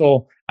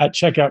MUSCLE at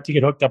checkout to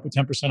get hooked up with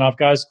 10% off,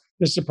 guys.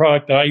 This is a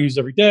product that I use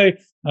every day,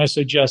 and I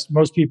suggest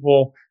most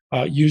people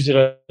use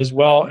it as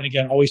well. And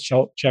again, always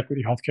check with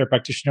your healthcare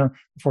practitioner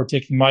before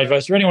taking my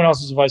advice or anyone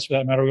else's advice for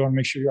that matter. We want to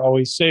make sure you're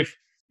always safe.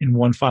 And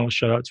one final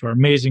shout out to our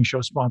amazing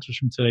show sponsors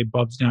from today,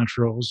 Bubs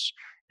Naturals,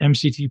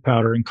 MCT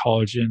powder and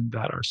collagen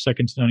that are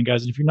second to none,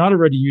 guys. And if you're not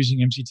already using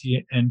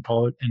MCT and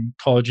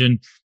collagen,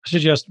 I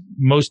suggest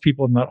most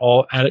people, not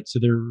all, add it to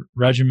their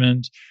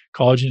regimen.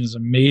 Collagen is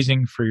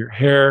amazing for your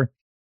hair,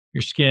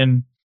 your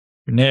skin,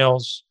 your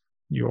nails,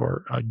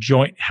 your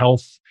joint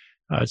health.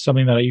 It's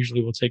something that I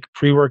usually will take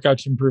pre-workout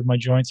to improve my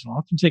joints, and I'll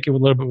often take it a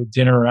little bit with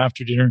dinner or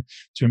after dinner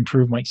to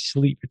improve my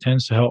sleep. It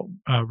tends to help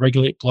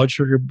regulate blood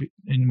sugar,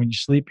 and when you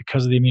sleep,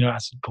 because of the amino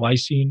acid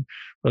glycine,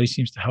 really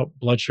seems to help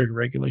blood sugar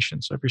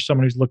regulation. So if you're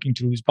someone who's looking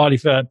to lose body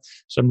fat,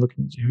 someone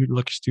who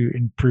looks to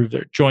improve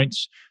their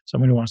joints,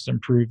 someone who wants to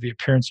improve the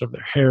appearance of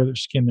their hair, their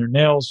skin, their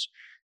nails,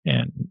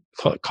 and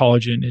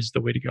collagen is the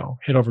way to go.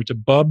 Head over to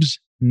Bubs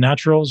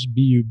Naturals,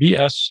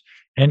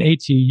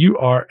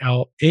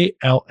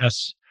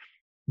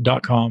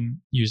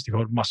 BUBSNATURALALS.com. Use the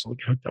code MUSCLE to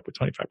get hooked up with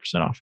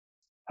 25% off.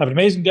 Have an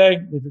amazing day.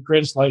 Live your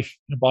greatest life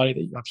in a body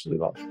that you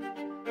absolutely love.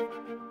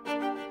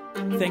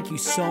 Thank you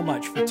so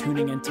much for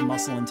tuning into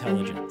Muscle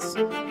Intelligence.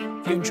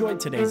 If you enjoyed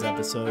today's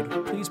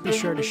episode, please be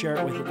sure to share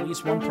it with at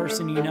least one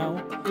person you know.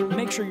 And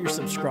make sure you're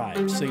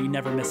subscribed so you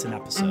never miss an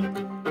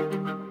episode.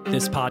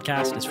 This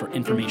podcast is for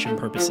information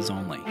purposes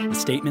only. The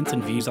statements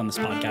and views on this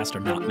podcast are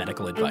not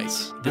medical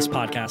advice. This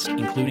podcast,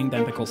 including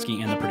Ben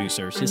Pekulski and the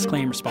producers,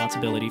 disclaim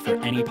responsibility for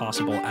any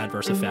possible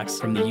adverse effects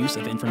from the use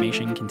of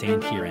information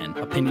contained herein.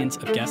 Opinions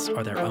of guests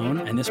are their own,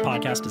 and this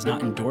podcast does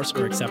not endorse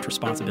or accept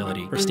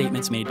responsibility for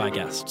statements made by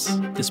guests.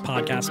 This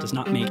podcast does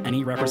not make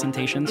any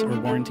representations or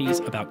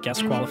warranties about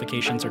guest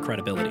qualifications or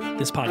credibility.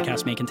 This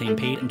podcast may contain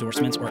paid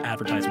endorsements or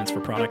advertisements for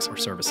products or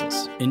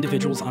services.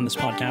 Individuals on this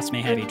podcast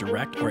may have a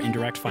direct or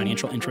indirect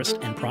financial interest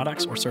in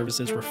products or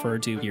services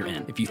referred to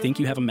herein. If you think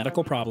you have a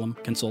medical problem,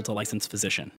 consult a licensed physician.